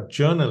talked about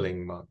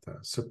journaling, Martha.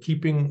 So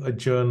keeping a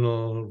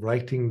journal,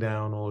 writing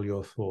down all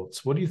your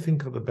thoughts. What do you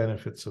think are the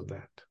benefits of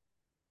that?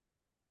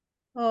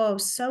 Oh,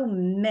 so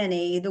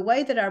many. The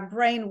way that our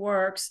brain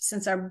works,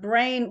 since our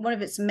brain, one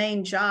of its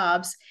main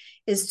jobs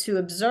is to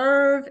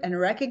observe and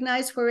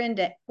recognize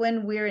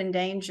when we're in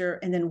danger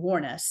and then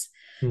warn us.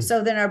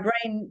 So then our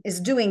brain is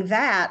doing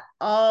that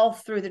all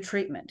through the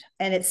treatment,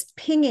 and it's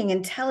pinging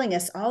and telling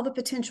us all the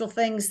potential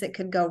things that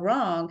could go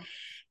wrong.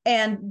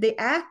 And the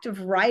act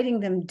of writing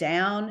them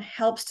down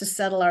helps to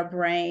settle our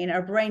brain.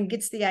 Our brain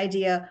gets the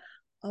idea,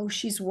 oh,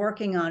 she's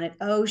working on it.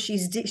 Oh, she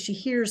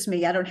hears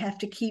me. I don't have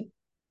to keep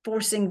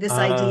forcing this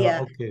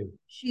idea. Okay.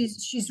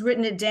 She's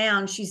written it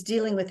down. She's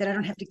dealing with it. I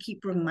don't have to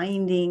keep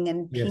reminding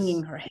and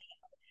pinging her head.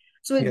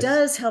 So it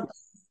does help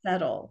us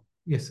settle.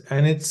 Yes,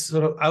 and it's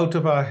sort of out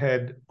of our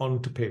head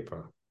onto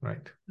paper,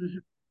 right?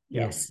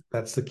 Yes.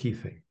 That's the key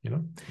thing,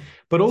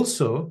 But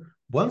also,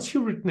 once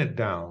you've written it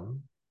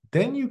down,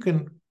 then you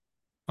can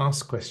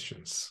ask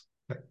questions.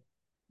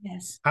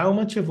 Yes. How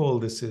much of all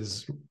this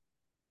is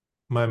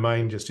my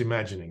mind just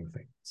imagining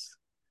things?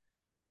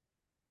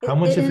 How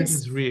much It of it is.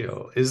 is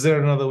real? Is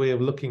there another way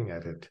of looking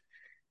at it?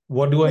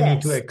 What do I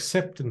need to Yes.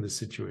 accept in this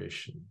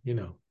situation?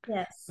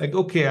 Yes. Like,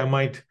 okay, I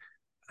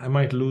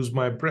might lose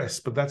my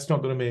breast, but that's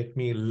not going to make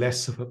me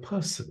less of a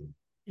person.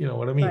 You know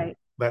what I mean? Right.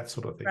 That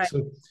sort of thing. Right.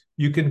 So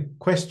you can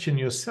question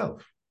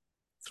yourself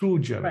through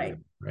Right.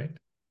 journaling, right?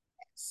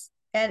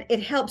 And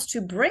it helps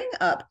to bring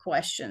up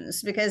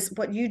questions, because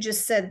what you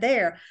just said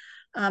there,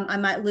 I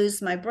might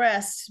lose my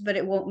breast, but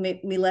it won't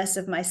make me less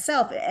of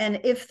myself. And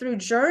if through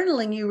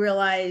journaling you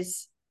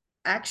realize,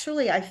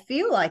 actually, I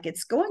feel like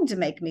it's going to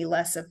make me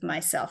less of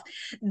myself,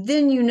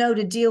 then you know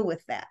to deal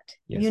with that.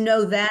 You Yes.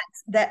 know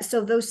that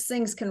so those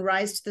things can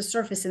rise to the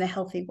surface in a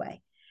healthy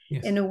way,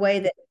 Yes. in a way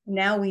that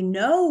now we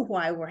know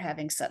why we're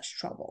having such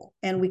trouble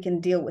and we can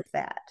deal with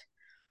that.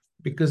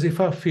 Because if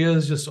our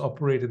fears just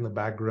operate in the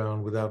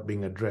background without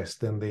being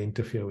addressed, then they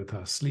interfere with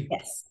our sleep,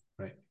 Yes.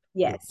 right?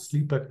 We don't Yes.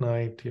 sleep at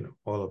night,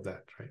 all of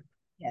that, right?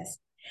 Yes.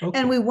 And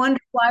Okay. we wonder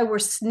why we're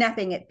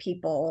snapping at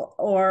people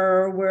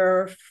or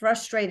we're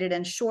frustrated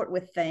and short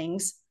with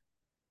things,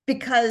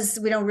 because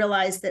we don't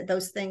realize that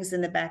those things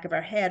in the back of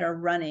our head are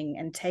running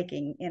and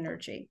taking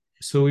energy.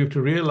 So we have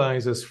to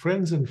realize as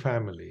friends and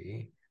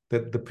family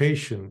that the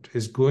patient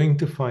is going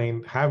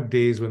to have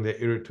days when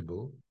they're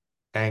irritable,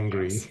 Yes.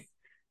 angry, Yes.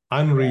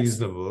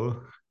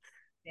 unreasonable.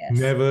 Yes.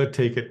 Never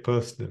take it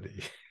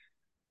personally.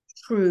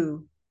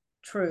 True.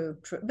 True.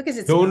 True. Because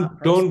it's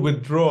not Don't personal.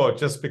 withdraw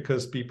just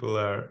because people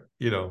are,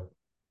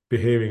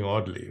 behaving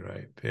oddly,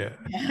 right? Yeah.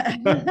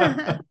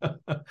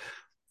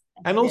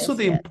 And also Yes.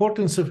 the Yes.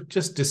 importance of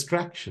just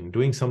distraction,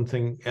 doing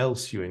something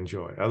else you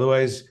enjoy.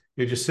 Otherwise,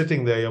 you're just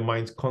sitting there, your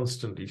mind's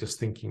constantly just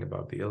thinking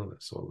about the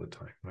illness all the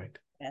time, right?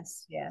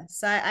 Yes,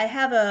 yes. I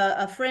have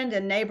a friend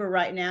and neighbor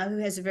right now who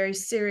has a very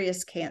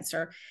serious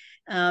cancer,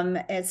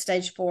 at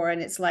stage 4,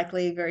 and it's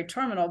likely very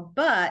terminal.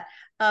 But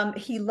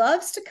he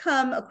loves to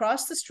come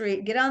across the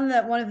street, get on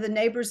one of the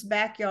neighbors'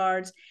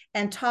 backyards,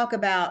 and talk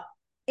about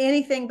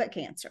anything but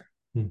cancer.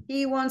 Hmm.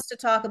 He wants to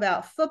talk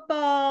about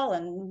football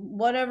and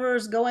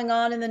whatever's going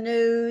on in the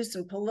news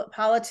and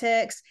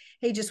politics.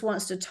 He just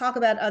wants to talk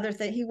about other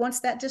things. He wants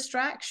that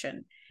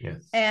distraction.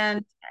 Yes.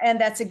 And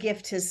that's a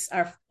gift his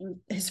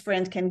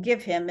friend can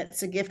give him.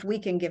 It's a gift we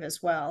can give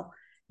as well,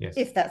 Yes.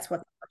 if that's what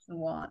the person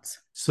wants.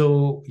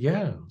 So,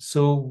 yeah.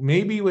 So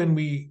maybe when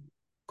we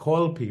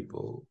call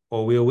people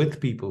or we're with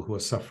people who are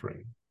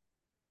suffering,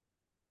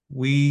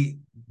 we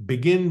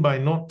begin by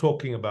not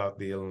talking about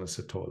the illness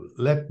at all.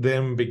 Let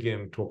them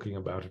begin talking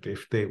about it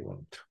if they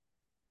want.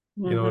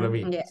 You know what I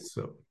mean? Yeah.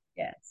 So,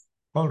 Yes.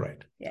 all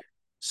right. Yeah.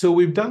 So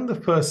we've done the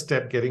first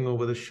step, getting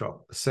over the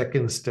shock. The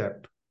second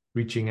step,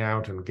 reaching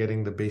out and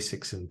getting the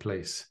basics in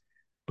place.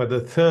 But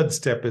the third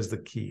step is the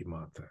key,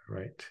 Martha,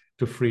 right?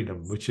 To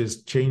freedom, which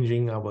is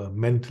changing our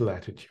mental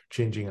attitude,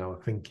 changing our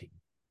thinking.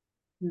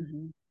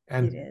 Mm-hmm. It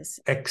And is.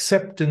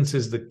 acceptance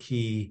is the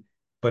key,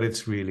 but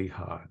it's really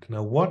hard.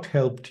 Now, what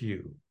helped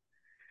you?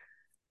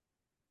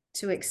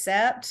 To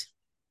accept,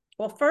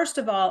 well, first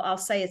of all, I'll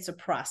say it's a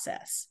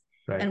process.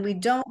 Right. And we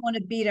don't want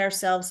to beat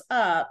ourselves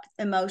up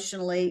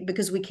emotionally,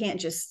 because we can't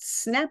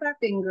just snap our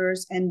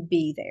fingers and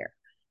be there.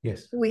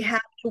 Yes. We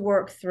have to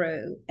work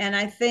through. And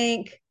I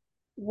think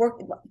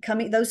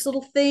those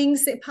little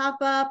things that pop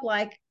up,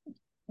 like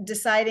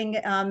deciding,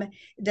 is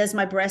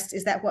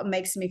that what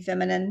makes me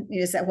feminine?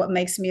 Is that what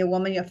makes me a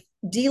woman?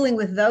 Dealing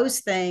with those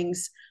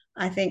things,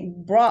 I think,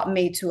 brought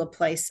me to a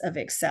place of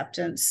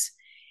acceptance.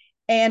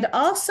 And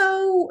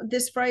also,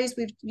 this phrase,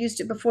 we've used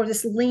it before,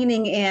 this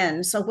leaning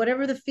in. So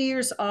whatever the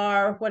fears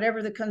are,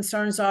 whatever the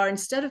concerns are,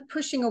 instead of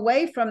pushing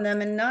away from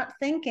them and not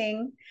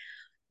thinking,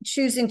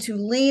 choosing to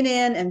lean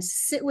in and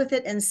sit with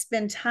it and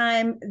spend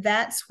time,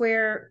 that's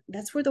where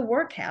the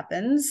work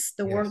happens,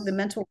 the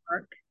mental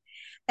work.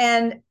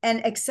 And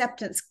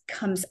acceptance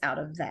comes out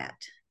of that.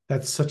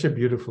 That's such a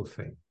beautiful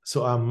thing.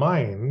 So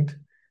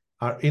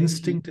our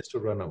instinct is to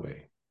run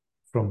away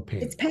from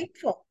It's pain.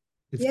 painful.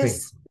 It's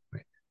Yes. painful.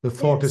 Right? The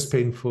thought is Yes.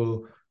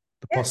 painful.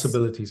 The Yes.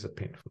 possibilities are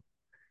painful.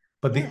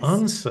 But the Yes.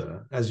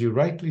 answer, as you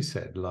rightly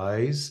said,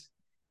 lies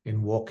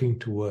in walking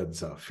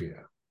towards our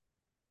fear,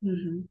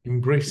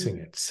 embracing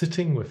it,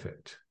 sitting with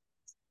it,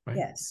 right?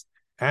 Yes.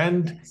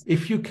 And Yes.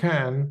 if you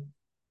can,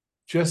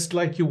 just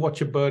like you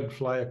watch a bird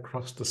fly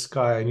across the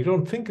sky and you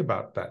don't think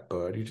about that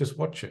bird, you just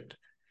watch it.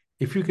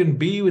 If you can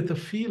be with the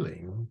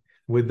feeling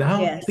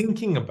without Yes.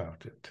 thinking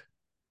about it,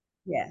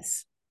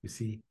 Yes. you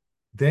see,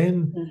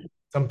 then Mhm.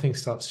 something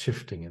starts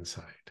shifting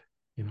inside,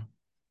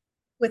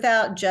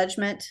 Without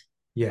judgment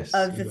Yes,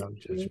 of without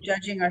judgment.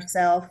 judging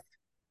ourselves.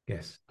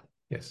 Yes,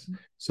 yes.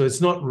 So it's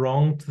not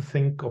wrong to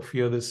think or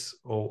fear this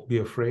or be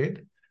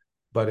afraid,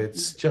 but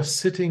it's just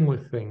sitting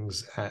with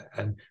things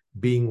and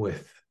being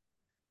with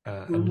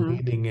and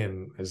leaning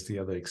in, as the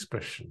other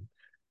expression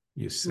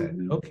you said.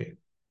 Okay.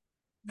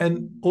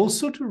 And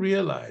also to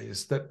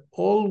realize that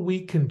all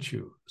we can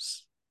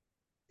choose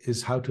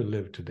is how to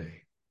live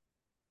today.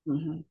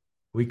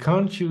 We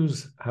can't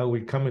choose how we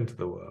come into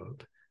the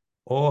world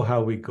or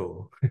how we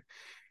go.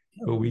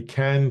 but we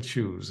can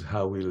choose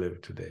how we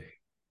live today.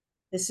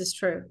 This is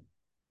true.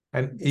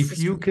 And This if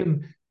is you true.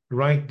 can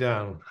write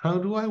down, how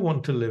do I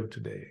want to live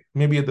today?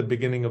 Maybe at the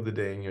beginning of the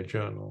day in your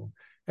journal.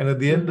 And at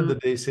the end of the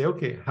day, say,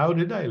 okay, how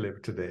did I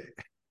live today?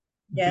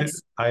 Did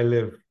Yes. I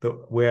live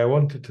the way I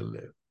wanted to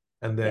live?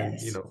 And then,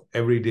 Yes.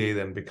 every day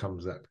then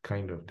becomes that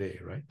kind of day,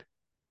 right?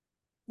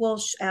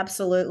 Well,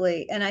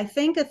 absolutely. And I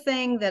think a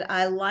thing that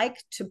I like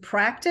to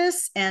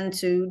practice and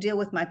to deal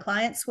with my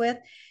clients with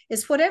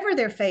is whatever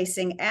they're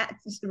facing,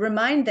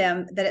 remind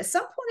them that at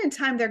some point in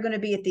time, they're going to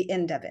be at the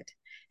end of it.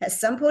 At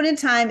some point in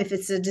time, if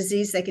it's a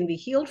disease they can be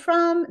healed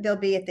from, they'll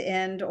be at the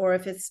end, or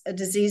if it's a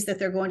disease that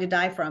they're going to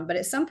die from, but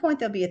at some point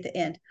they'll be at the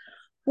end.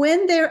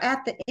 When they're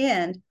at the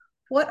end,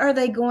 what are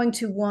they going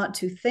to want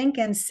to think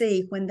and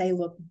see when they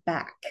look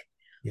back?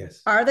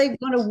 Yes. Are they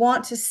going to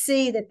want to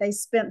see that they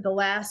spent the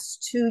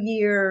last 2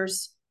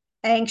 years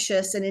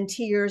anxious and in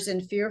tears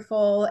and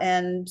fearful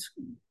and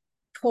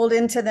pulled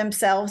into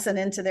themselves and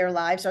into their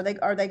lives? Are they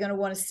going to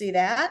want to see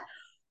that?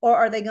 Or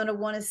are they going to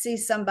want to see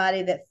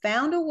somebody that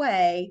found a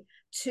way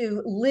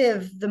to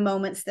live the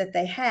moments that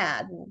they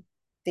had?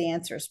 The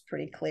answer is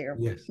pretty clear.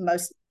 Yes.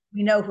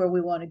 We know where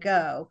we want to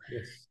go.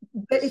 Yes.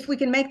 But if we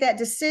can make that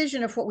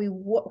decision of what we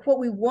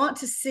want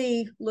to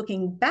see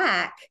looking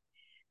back,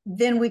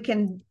 then we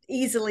can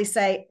easily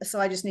say, so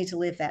I just need to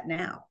live that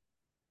now.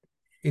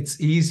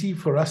 It's easy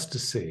for us to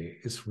say,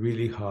 it's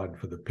really hard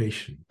for the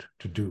patient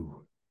to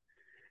do,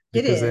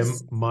 It because their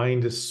is.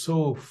 mind is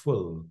so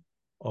full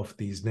of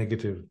these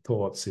negative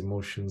thoughts,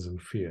 emotions,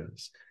 and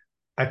fears.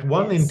 At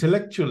one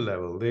intellectual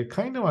level, they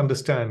kind of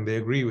understand, they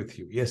agree with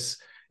you. Yes,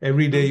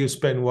 every day you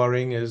spend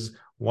worrying is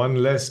one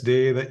less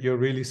day that you're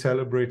really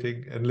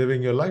celebrating and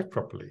living your life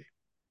properly.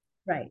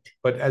 Right.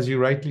 But as you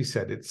rightly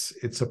said,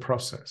 it's a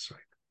process, right?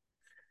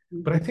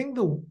 But I think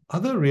the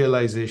other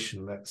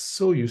realization that's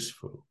so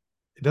useful,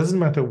 it doesn't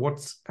matter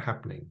what's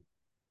happening,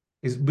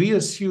 is we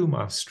assume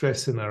our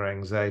stress and our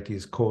anxiety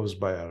is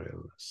caused by our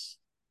illness.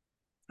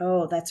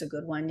 Oh, that's a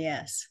good one.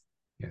 Yes.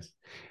 Yes.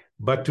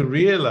 But to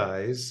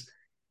realize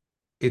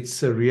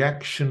it's a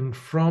reaction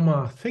from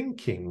our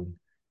thinking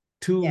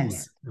to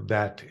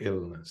that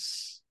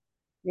illness.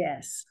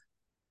 Yes.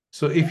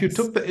 So if you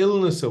took the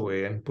illness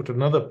away and put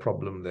another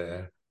problem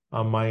there,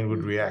 our mind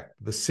would react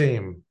the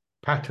same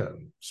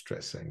pattern,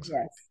 stress, anxiety.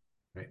 Yes.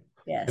 Right?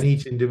 Yes. And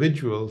each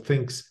individual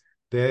thinks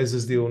theirs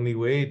is the only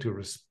way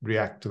to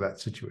react to that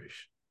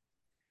situation.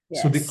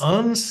 Yes. So the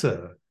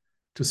answer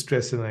to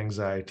stress and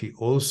anxiety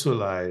also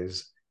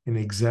lies in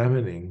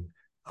examining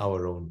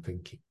our own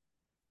thinking.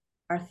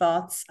 Our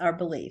thoughts, our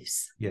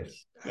beliefs. Yes.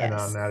 And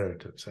our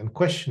narratives and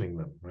questioning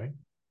them, right?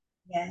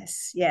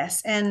 Yes,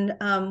 yes. And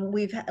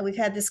we've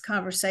had this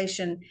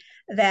conversation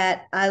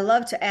that I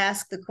love to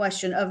ask the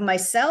question of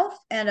myself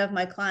and of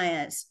my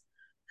clients: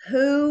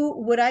 who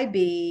would I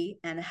be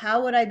and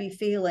how would I be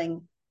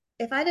feeling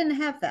if I didn't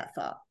have that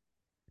thought?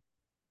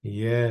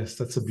 Yes,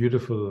 that's a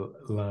beautiful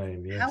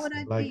line. Yes, how would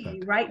I like be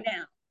that. right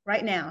now?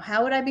 Right now,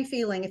 how would I be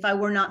feeling if I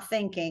were not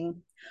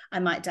thinking I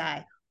might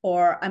die,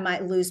 or I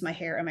might lose my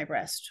hair and my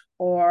breast,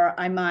 or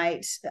I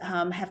might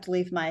have to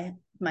leave my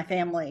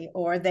family,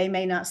 or they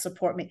may not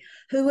support me?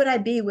 Who would I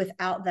be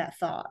without that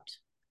thought?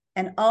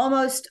 And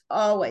almost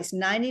always,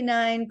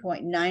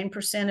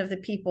 99.9% of the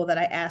people that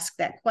I ask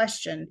that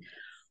question,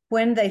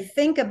 when they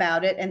think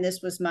about it, and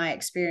this was my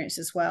experience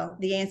as well,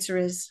 the answer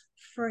is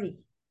free.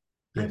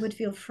 Yes. I would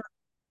feel free.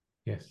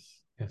 Yes,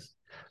 yes.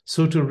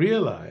 So to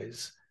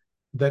realize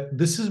that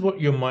this is what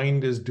your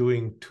mind is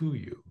doing to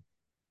you.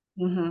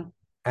 Mm-hmm.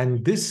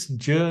 And this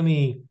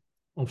journey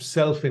of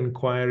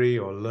self-inquiry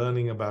or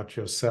learning about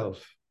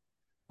yourself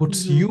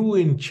puts you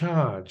in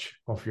charge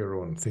of your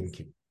own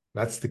thinking.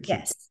 That's the key.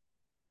 Yes.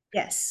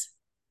 Yes.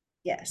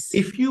 Yes.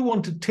 If you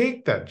want to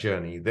take that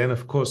journey, then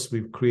of course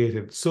we've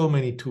created so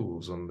many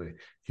tools on the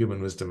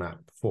Human Wisdom app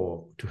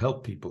to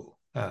help people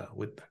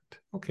with that.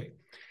 Okay.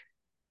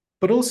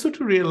 But also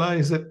to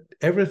realize that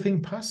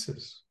everything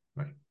passes,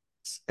 right?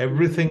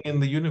 Everything in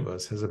the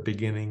universe has a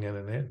beginning and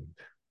an end.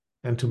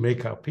 And to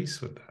make our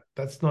peace with that,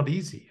 that's not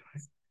easy,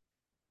 right?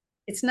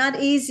 It's not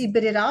easy,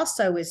 but it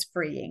also is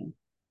freeing.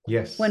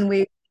 Yes. When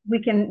we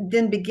can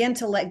then begin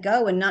to let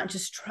go and not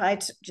just try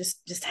to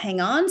just hang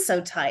on so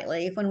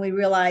tightly. When we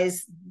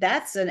realize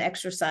that's an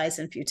exercise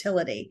in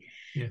futility.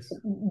 Yes.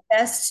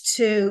 Best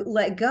to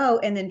let go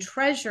and then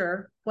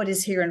treasure what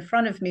is here in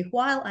front of me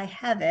while I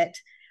have it,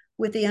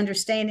 with the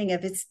understanding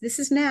of this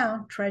is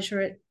now, treasure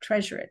it.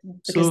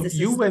 So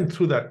you went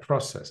through that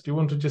process. Do you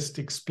want to just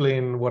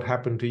explain what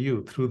happened to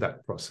you through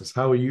that process?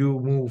 How you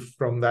moved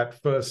from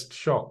that first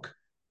shock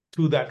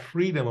to that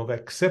freedom of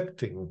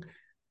accepting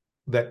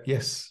that,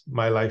 yes,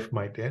 my life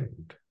might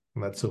end.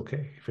 And that's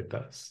okay if it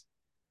does.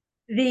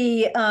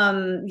 The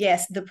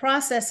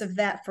process of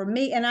that for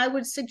me, and I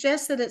would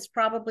suggest that it's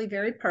probably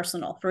very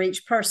personal for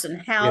each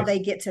person, how they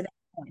get to that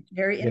point,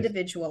 very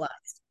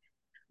individualized.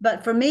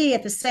 But for me,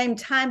 at the same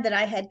time that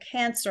I had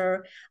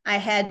cancer, I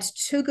had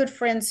two good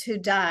friends who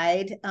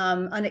died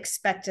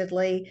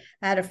unexpectedly.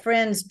 I had a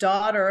friend's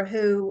daughter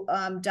who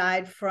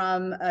died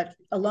from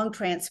a lung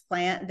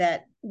transplant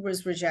that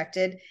was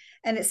rejected.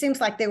 And it seems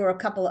like there were a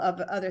couple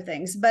of other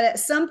things. But at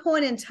some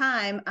point in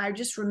time, I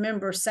just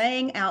remember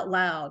saying out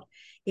loud,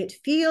 it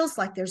feels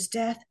like there's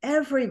death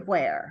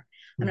everywhere.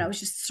 I mean, I was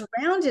just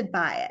surrounded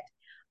by it.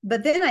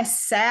 But then I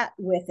sat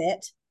with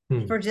it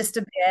for just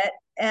a bit,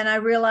 and I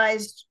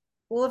realized,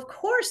 well, of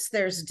course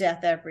there's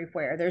death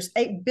everywhere. There's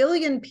 8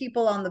 billion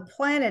people on the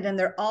planet, and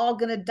they're all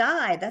going to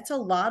die. That's a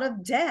lot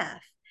of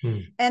death.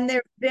 And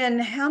there have been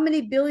how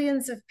many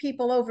billions of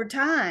people over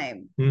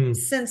time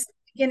since the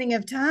beginning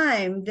of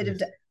time that have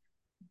died?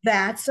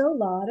 That's a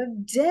lot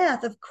of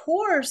death, of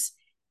course.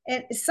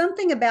 And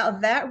something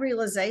about that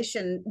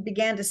realization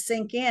began to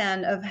sink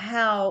in of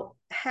how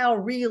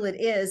real it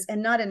is,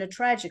 and not in a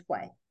tragic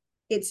way.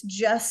 It's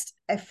just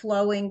a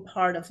flowing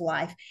part of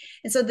life.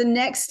 And so the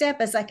next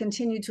step, as I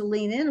continued to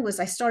lean in, was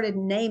I started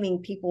naming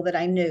people that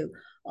I knew.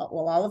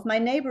 Well, all of my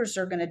neighbors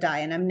are going to die,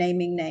 and I'm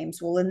naming names.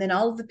 Well, and then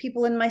all of the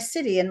people in my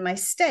city and my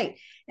state,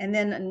 and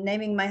then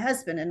naming my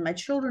husband and my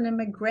children and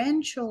my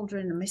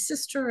grandchildren and my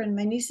sister and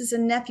my nieces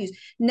and nephews,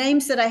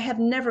 names that I have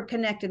never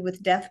connected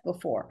with death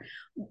before.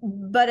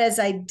 But as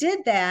I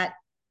did that,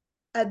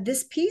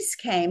 this piece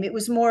came. It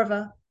was more of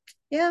a,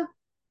 yeah,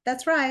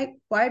 that's right.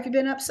 Why have you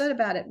been upset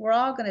about it? We're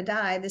all going to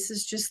die. This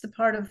is just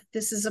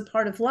this is a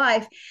part of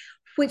life,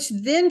 which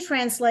then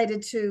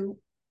translated to,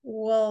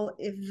 well,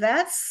 if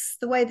that's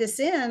the way this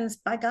ends,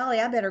 by golly,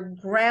 I better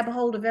grab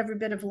hold of every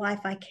bit of life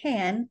I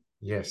can.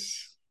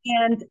 Yes.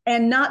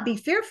 And not be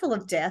fearful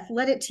of death.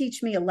 Let it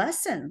teach me a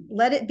lesson.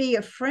 Let it be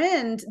a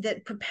friend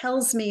that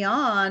propels me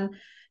on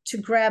to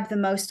grab the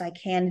most I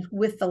can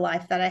with the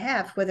life that I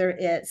have, whether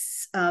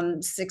it's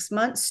 6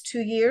 months, 2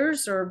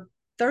 years, or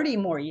 30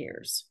 more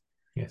years.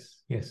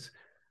 Yes, yes.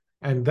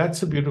 And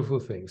that's a beautiful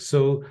thing.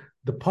 So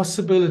the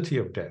possibility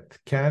of death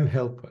can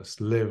help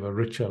us live a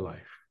richer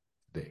life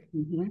today.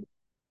 And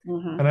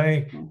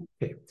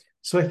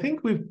so I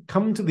think we've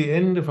come to the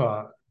end of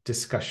our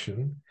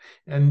discussion.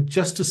 And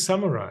just to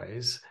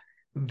summarize,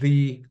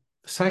 the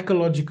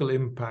psychological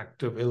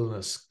impact of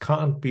illness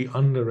can't be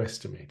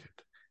underestimated.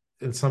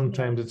 And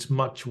sometimes it's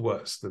much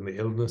worse than the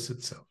illness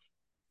itself.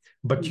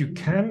 But you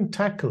can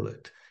tackle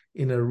it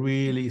in a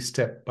really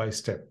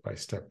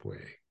step-by-step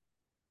way.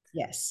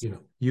 Yes.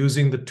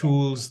 Using the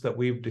tools that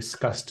we've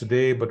discussed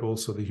today, but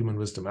also the Human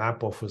Wisdom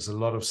app offers a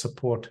lot of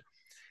support.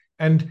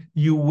 And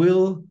you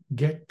will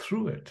get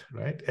through it,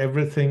 right?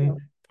 Everything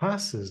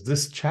passes.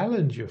 This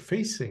challenge you're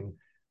facing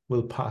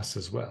will pass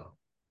as well,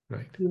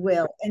 right? You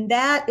will. And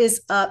that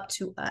is up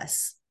to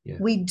us. Yeah.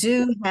 We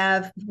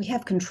have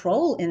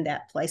control in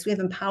that place. We have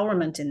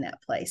empowerment in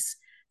that place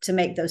to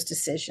make those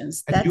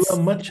decisions. And you are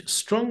much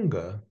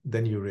stronger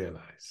than you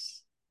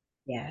realize.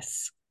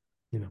 Yes.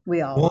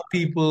 We all more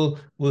people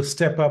will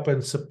step up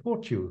and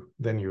support you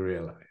than you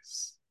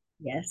realize.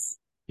 Yes.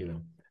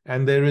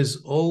 And there is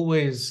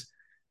always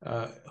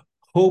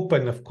hope.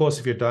 And of course,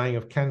 if you're dying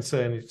of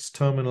cancer and it's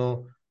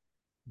terminal,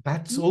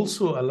 that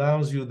also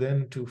allows you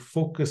then to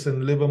focus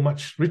and live a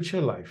much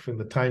richer life in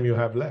the time you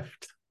have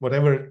left,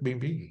 whatever it may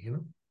be,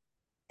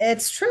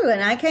 It's true.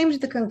 And I came to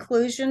the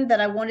conclusion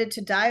that I wanted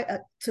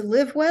to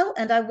live well,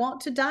 and I want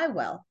to die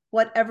well,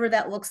 whatever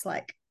that looks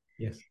like.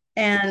 Yes.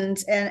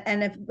 And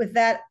if, with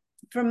that,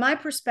 from my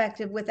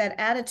perspective, with that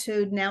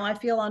attitude, now I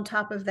feel on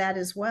top of that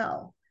as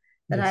well,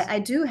 that yes. I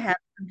do have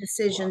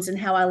decisions in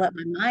how I let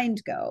my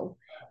mind go.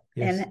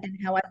 Yes. and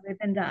how I live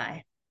and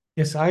die.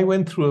 Yes, I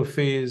went through a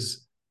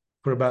phase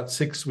for about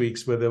 6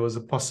 weeks where there was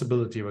a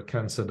possibility of a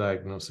cancer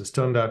diagnosis.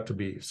 Turned out to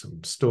be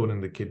some stone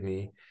in the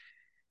kidney.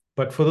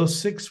 But for those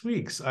 6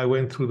 weeks, I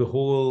went through the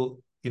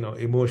whole,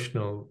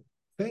 emotional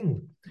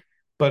thing.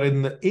 But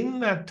in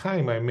that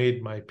time, I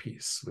made my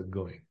peace with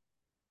going.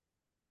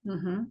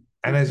 Mm-hmm.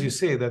 And as you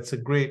say, that's a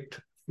great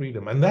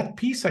freedom. And that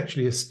peace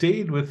actually has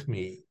stayed with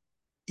me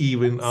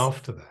even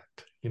after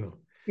that,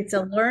 It's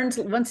a learned,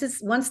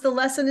 once the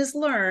lesson is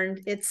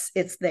learned, it's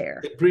there.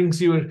 It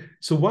brings you,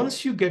 so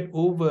once you get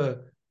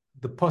over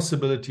the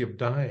possibility of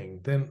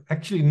dying, then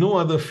actually no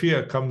other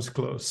fear comes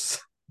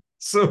close.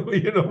 So,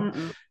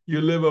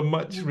 you live a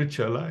much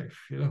richer life,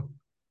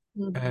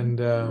 and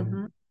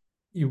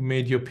you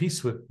made your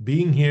peace with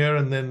being here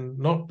and then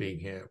not being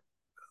here,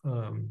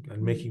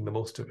 and making the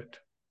most of it.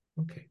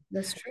 Okay.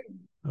 That's true.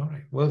 All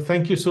right. Well,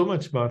 thank you so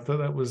much, Martha.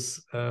 That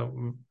was,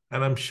 and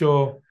I'm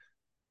sure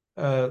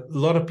a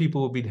lot of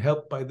people will be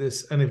helped by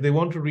this. And if they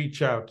want to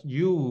reach out,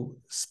 you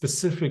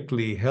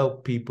specifically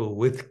help people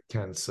with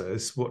cancer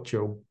is what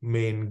your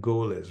main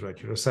goal is, right?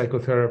 You're a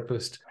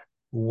psychotherapist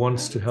who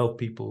wants to help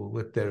people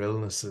with their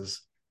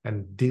illnesses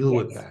and deal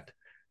with that.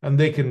 And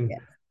they can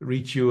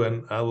reach you,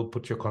 and I will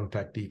put your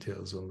contact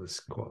details on this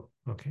call.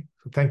 Okay.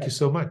 So thank you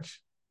so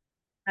much.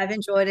 I've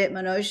enjoyed it,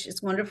 Manoj.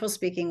 It's wonderful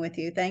speaking with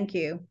you. Thank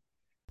you.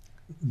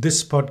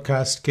 This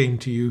podcast came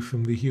to you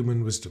from the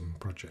Human Wisdom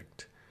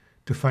Project.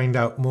 To find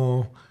out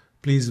more,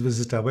 please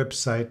visit our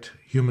website,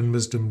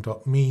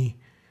 humanwisdom.me,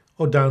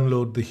 or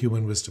download the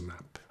Human Wisdom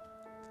app.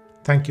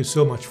 Thank you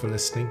so much for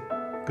listening.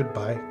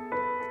 Goodbye.